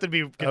nothing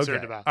to be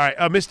concerned about. All right,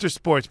 Mr.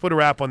 Sports, put a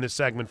wrap on this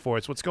segment for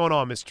us. What's going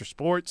on, Mr.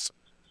 Sports?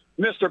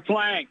 Mr.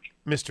 Plank.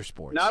 Mr.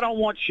 Sports. Now, I don't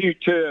want you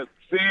to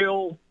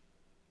feel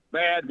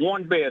bad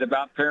one bit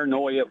about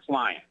paranoia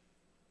flying.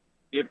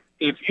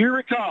 If you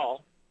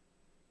recall,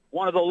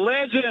 one of the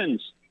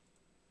legends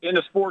in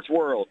the sports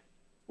world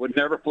would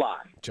never fly.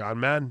 John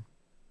Madden.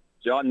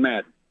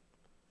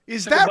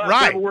 Is that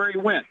right? Everywhere he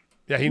went.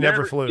 Yeah, he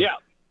never flew. Yeah,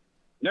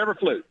 never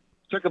flew.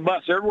 Took a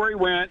bus everywhere he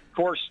went. Of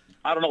course,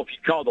 I don't know if you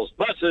call those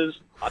buses.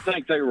 I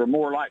think they were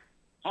more like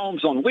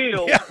homes on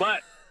wheels,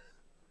 but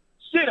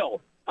still,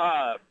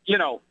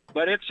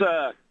 But it's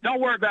don't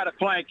worry about it,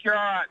 Plank. You're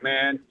all right,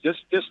 man. Just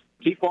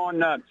keep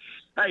on.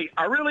 Hey,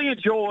 I really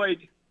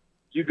enjoyed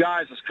you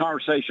guys'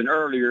 conversation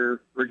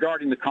earlier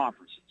regarding the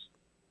conferences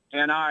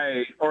and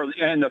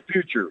the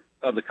future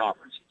of the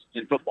conferences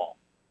in football.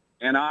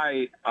 And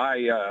I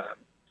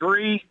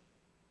agree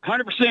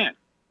 100%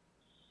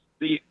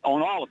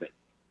 on all of it.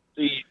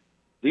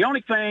 The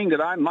only thing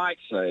that I might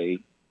say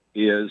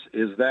is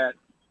that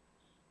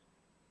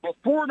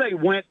before they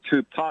went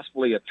to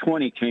possibly a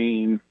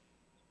 20-team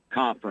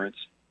conference,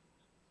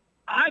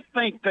 I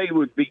think they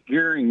would be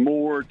gearing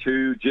more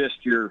to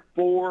just your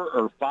 4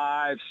 or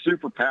 5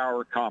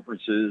 superpower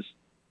conferences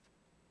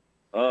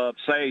of,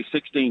 say,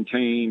 16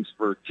 teams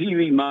for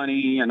TV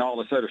money and all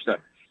this other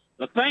stuff.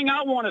 The thing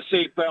I want to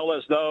see,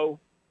 fellas, though,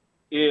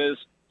 is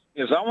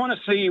I want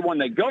to see when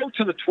they go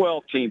to the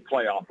 12-team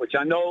playoff, which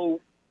I know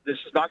this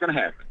is not going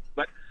to happen,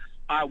 but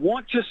I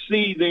want to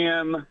see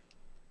them.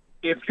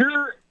 If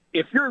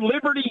you're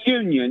Liberty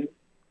Union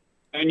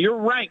and you're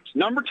ranked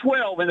number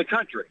 12 in the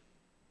country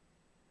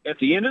at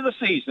the end of the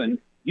season,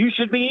 you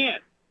should be in,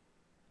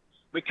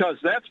 because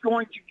that's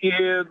going to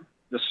give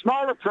the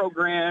smaller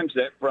programs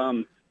that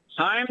from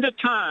time to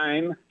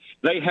time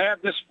they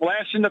have this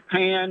flash in the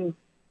pan,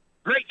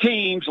 great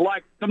teams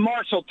like the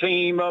Marshall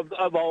team of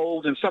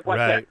old and stuff like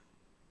that.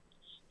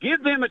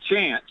 Give them a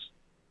chance.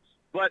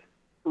 But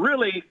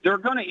really, they're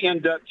going to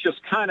end up just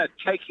kind of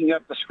taking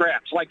up the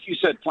scraps, like you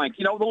said, Plank.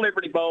 You know, the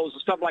Liberty Bowls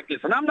and stuff like this.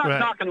 And I'm not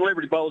knocking the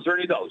Liberty Bowls or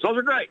any of those. Those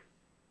are great.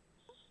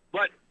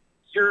 But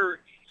your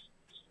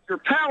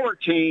power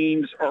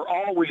teams are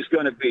always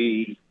going to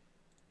be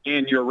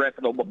in your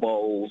reputable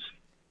bowls,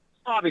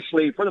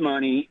 obviously for the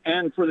money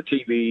and for the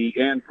TV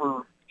and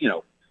for,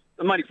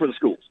 the money for the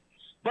schools.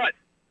 But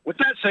with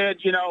that said,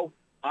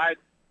 I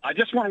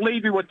just want to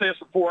leave you with this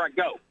before I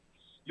go.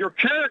 Your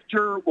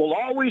character will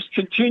always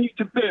continue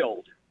to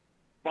build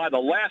by the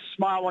last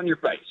smile on your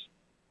face.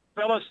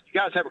 Fellas, you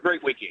guys have a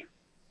great weekend.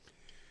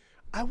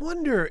 I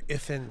wonder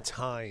if in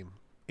time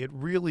it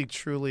really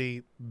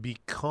truly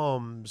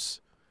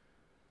becomes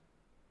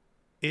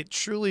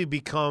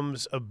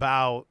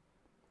about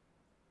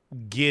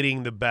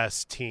getting the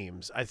best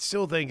teams. I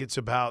still think it's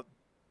about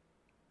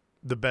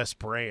the best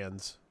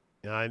brands,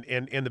 and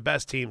the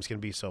best teams can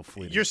be so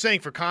fleeting. You're saying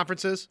for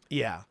conferences?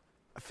 Yeah.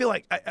 I feel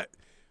like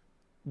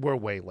we're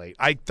way late.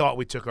 I thought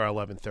we took our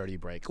 11:30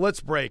 break. Let's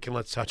break and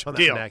let's touch on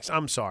that next.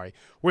 I'm sorry.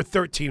 We're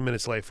 13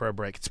 minutes late for our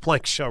break. It's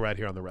Plank's show right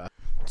here on the Ref.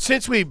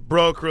 Since we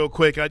broke real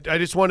quick, I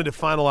just wanted to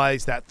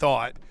finalize that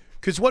thought.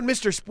 Because what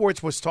Mr.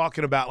 Sports was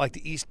talking about, like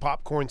the East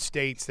Popcorn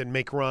states that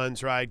make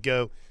runs, right,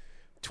 go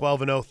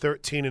 12-0,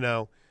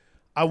 13-0.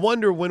 I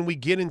wonder when we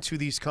get into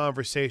these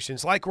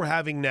conversations like we're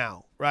having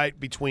now, right,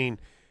 between,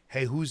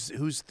 hey, who's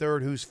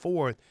third, who's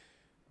fourth,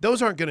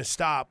 those aren't going to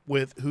stop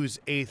with who's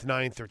 8th,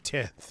 9th, or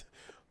 10th.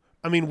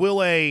 I mean,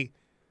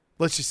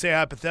 let's just say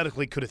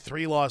hypothetically, could a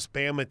 3-loss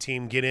Bama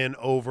team get in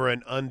over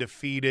an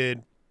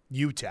undefeated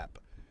UTEP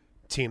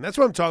team? That's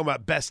what I'm talking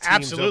about, best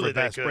teams over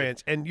best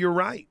brands. And you're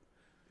right.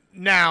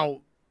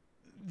 Now,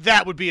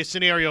 that would be a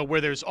scenario where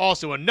there's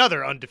also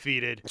another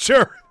undefeated.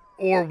 Sure.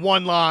 Or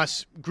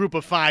 1-loss group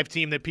of 5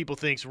 team that people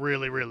think's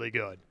really, really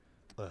good.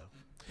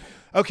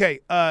 Okay,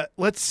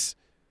 let's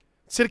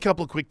hit a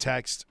couple of quick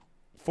texts.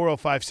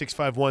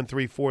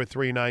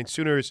 405-651-3439.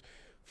 Sooners,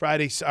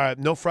 Friday,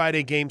 no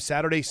Friday game,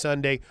 Saturday,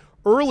 Sunday.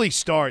 Early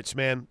starts,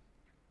 man.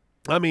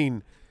 I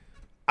mean,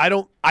 I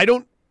don't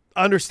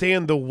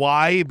understand the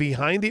why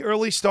behind the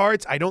early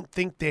starts. I don't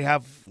think they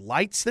have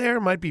lights there.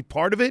 Might be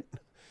part of it.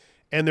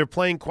 And they're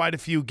playing quite a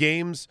few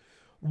games.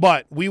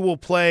 But we will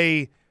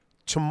play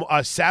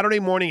Saturday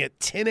morning at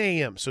 10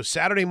 a.m. So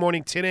Saturday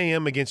morning, 10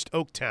 a.m. against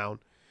Oaktown.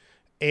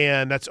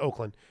 And that's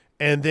Oakland.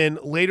 And then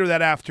later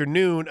that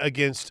afternoon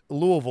against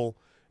Louisville.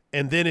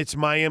 And then it's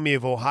Miami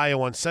of Ohio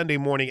on Sunday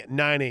morning at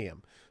 9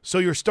 a.m. So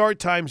your start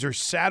times are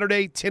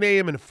Saturday, 10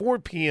 a.m. and 4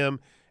 p.m.,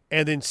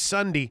 and then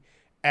Sunday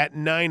at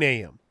 9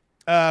 a.m.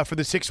 For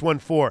the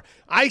 614.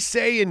 I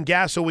say in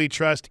Gasso we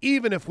trust,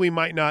 even if we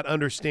might not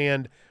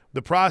understand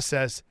the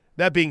process.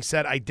 That being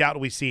said, I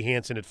doubt we see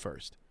Hansen at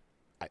first.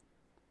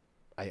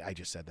 I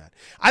just said that.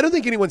 I don't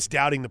think anyone's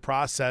doubting the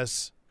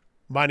process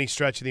by any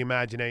stretch of the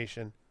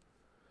imagination.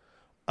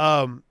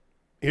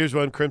 Here's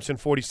one. Crimson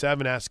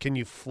 47 asks, can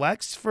you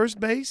flex first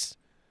base?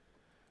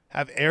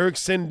 Have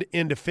Erickson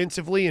in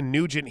defensively and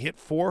Nugent hit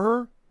for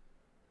her?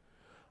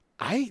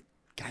 I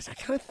kind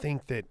of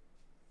think that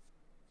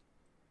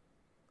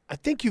I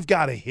think you've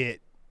got to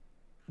hit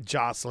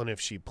Jocelyn if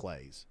she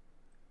plays.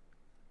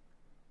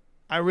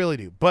 I really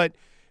do. But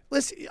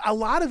listen, a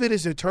lot of it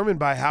is determined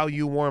by how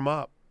you warm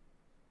up.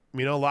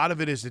 A lot of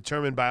it is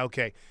determined by,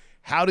 okay,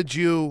 how'd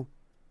you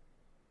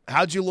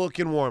look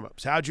in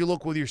warm-ups? How'd you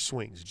look with your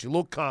swings? Did you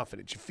look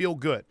confident? Did you feel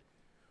good?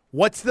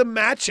 What's the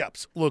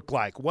matchups look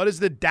like? What does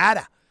the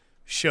data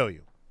show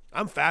you?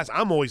 I'm fast.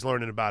 I'm always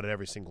learning about it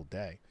every single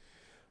day.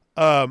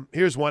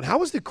 Here's one. How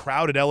was the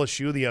crowd at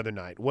LSU the other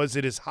night? Was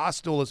it as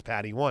hostile as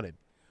Patty wanted?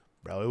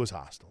 Bro, it was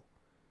hostile.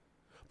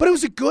 But it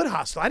was a good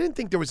hostile. I didn't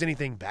think there was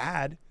anything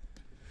bad.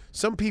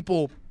 Some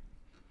people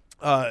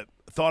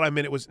thought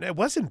it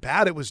wasn't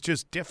bad. It was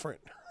just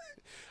different.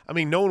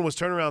 No one was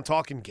turning around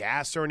talking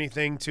gas or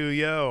anything to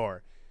you,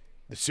 or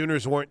the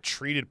Sooners weren't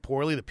treated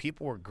poorly. The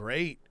people were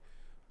great.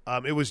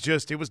 It was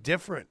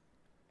different.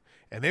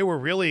 And they were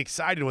really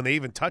excited when they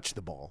even touched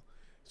the ball.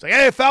 It's like,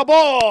 hey, foul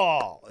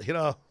ball,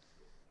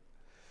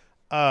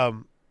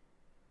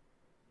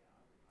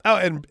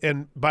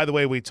 and by the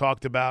way, we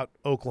talked about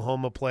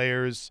Oklahoma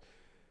players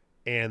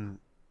and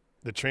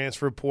the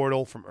transfer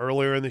portal from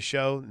earlier in the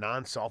show,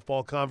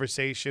 non-softball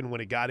conversation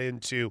when it got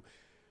into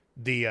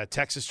the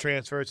Texas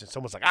transfers, and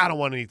someone's like, I don't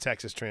want any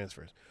Texas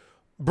transfers.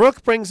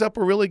 Brooke brings up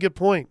a really good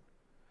point.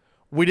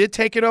 We did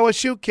take an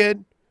OSU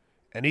kid,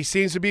 and he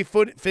seems to be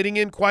fitting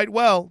in quite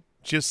well.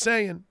 Just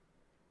saying.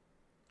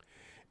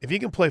 If you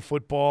can play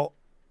football,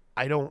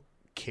 I don't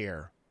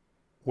care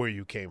where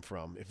you came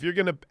from. If you're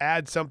going to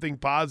add something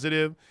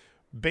positive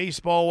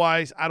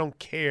baseball-wise, I don't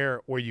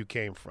care where you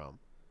came from.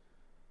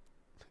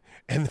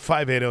 And the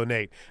 5808.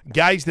 Nate.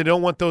 Guys that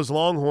don't want those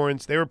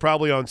Longhorns, they were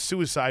probably on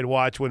suicide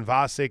watch when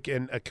Vasek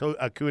and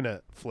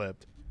Acuna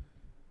flipped.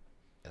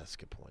 That's a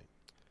good point.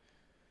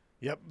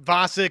 Yep,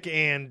 Vasek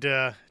and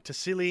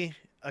Tassili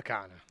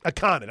Akana.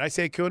 Akana. Did I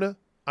say Acuna?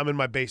 I'm in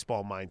my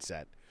baseball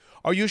mindset.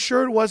 Are you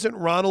sure it wasn't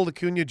Ronald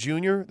Acuna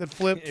Jr. that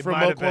flipped from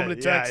Oklahoma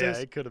to Texas?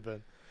 Yeah, it could have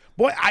been.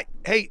 Boy,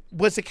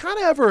 was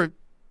Akana ever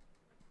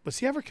Was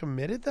he ever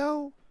committed,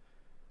 though?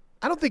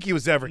 I don't think he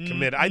was ever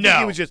committed. I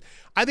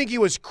think he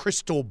was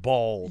crystal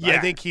balled. Yeah. I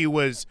think he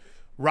was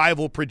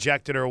rival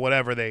projected or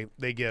whatever they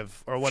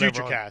give or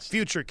whatever.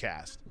 Future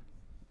cast.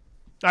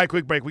 All right,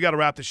 quick break. We got to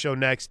wrap the show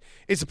next.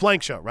 It's a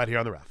Plank Show right here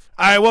on the Ref.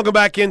 All right, welcome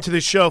back into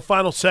the show.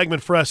 Final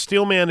segment for us.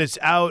 Steelman is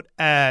out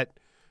at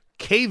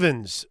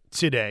Cavens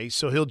today,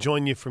 so he'll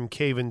join you from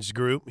Cavens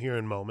Group here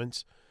in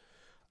moments.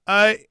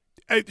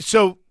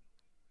 So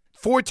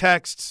 4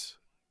 texts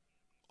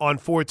on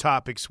 4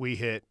 topics we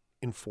hit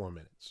in 4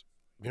 minutes.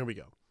 Here we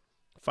go.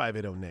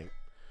 5809. Nate.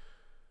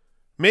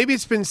 Maybe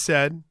it's been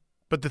said,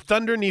 but the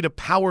Thunder need a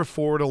power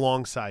forward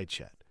alongside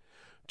Chet.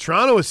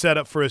 Toronto is set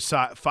up for a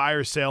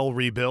fire sale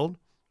rebuild.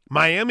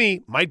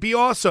 Miami might be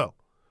also.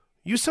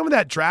 Use some of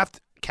that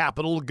draft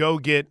capital to go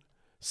get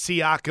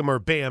Siakam or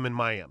Bam in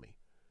Miami.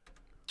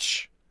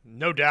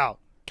 No doubt.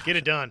 Get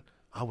it done.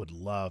 I would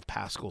love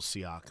Pascal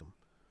Siakam.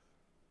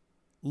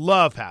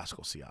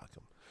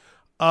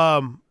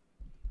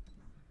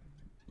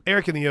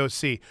 Eric in the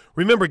OC.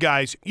 Remember,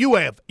 guys, U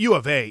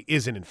of A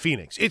isn't in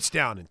Phoenix. It's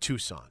down in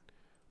Tucson.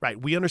 Right,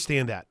 we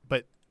understand that.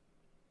 But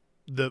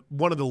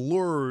one of the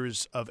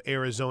lures of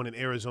Arizona and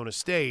Arizona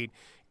State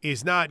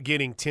is not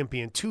getting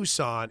Tempe and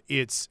Tucson.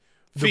 It's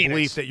the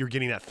belief that you're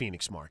getting that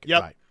Phoenix market.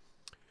 Yep. Right.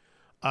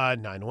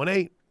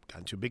 918. Got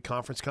into a big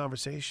conference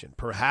conversation.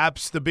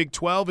 Perhaps the Big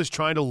 12 is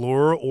trying to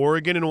lure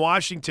Oregon and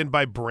Washington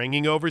by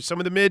bringing over some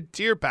of the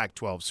mid-tier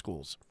Pac-12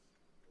 schools.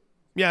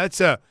 Yeah,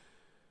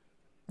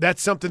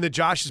 that's something that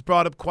Josh has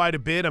brought up quite a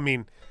bit. I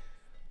mean,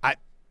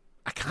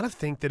 I kind of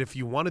think that if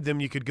you wanted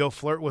them, you could go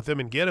flirt with them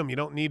and get them. You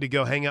don't need to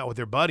go hang out with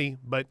their buddy,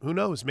 but who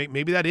knows?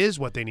 Maybe that is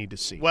what they need to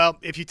see. Well,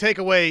 if you take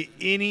away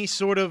any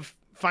sort of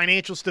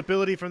financial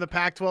stability from the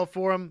Pac-12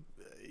 for them,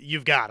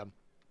 you've got them.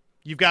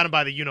 You've got them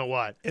by the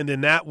you-know-what. And then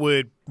that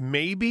would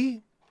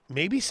maybe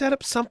set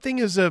up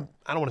something as I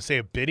don't want to say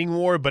a bidding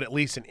war, but at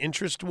least an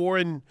interest war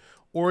in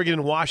Oregon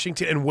and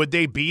Washington. And would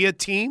they be a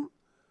team?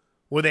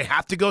 Would they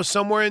have to go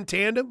somewhere in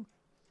tandem?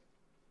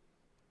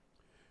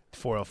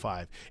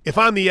 405. If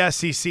I'm the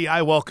SEC,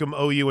 I welcome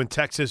OU and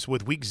Texas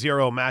with Week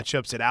 0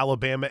 matchups at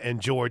Alabama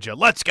and Georgia.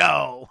 Let's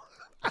go.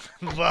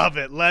 Love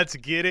it. Let's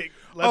get it.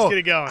 Let's get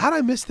it going. How did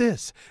I miss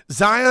this?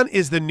 Zion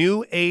is the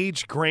new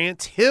age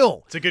Grant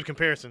Hill. It's a good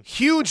comparison.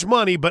 Huge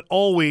money, but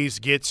always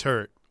gets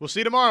hurt. We'll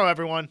see you tomorrow,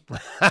 everyone.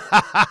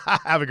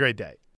 Have a great day.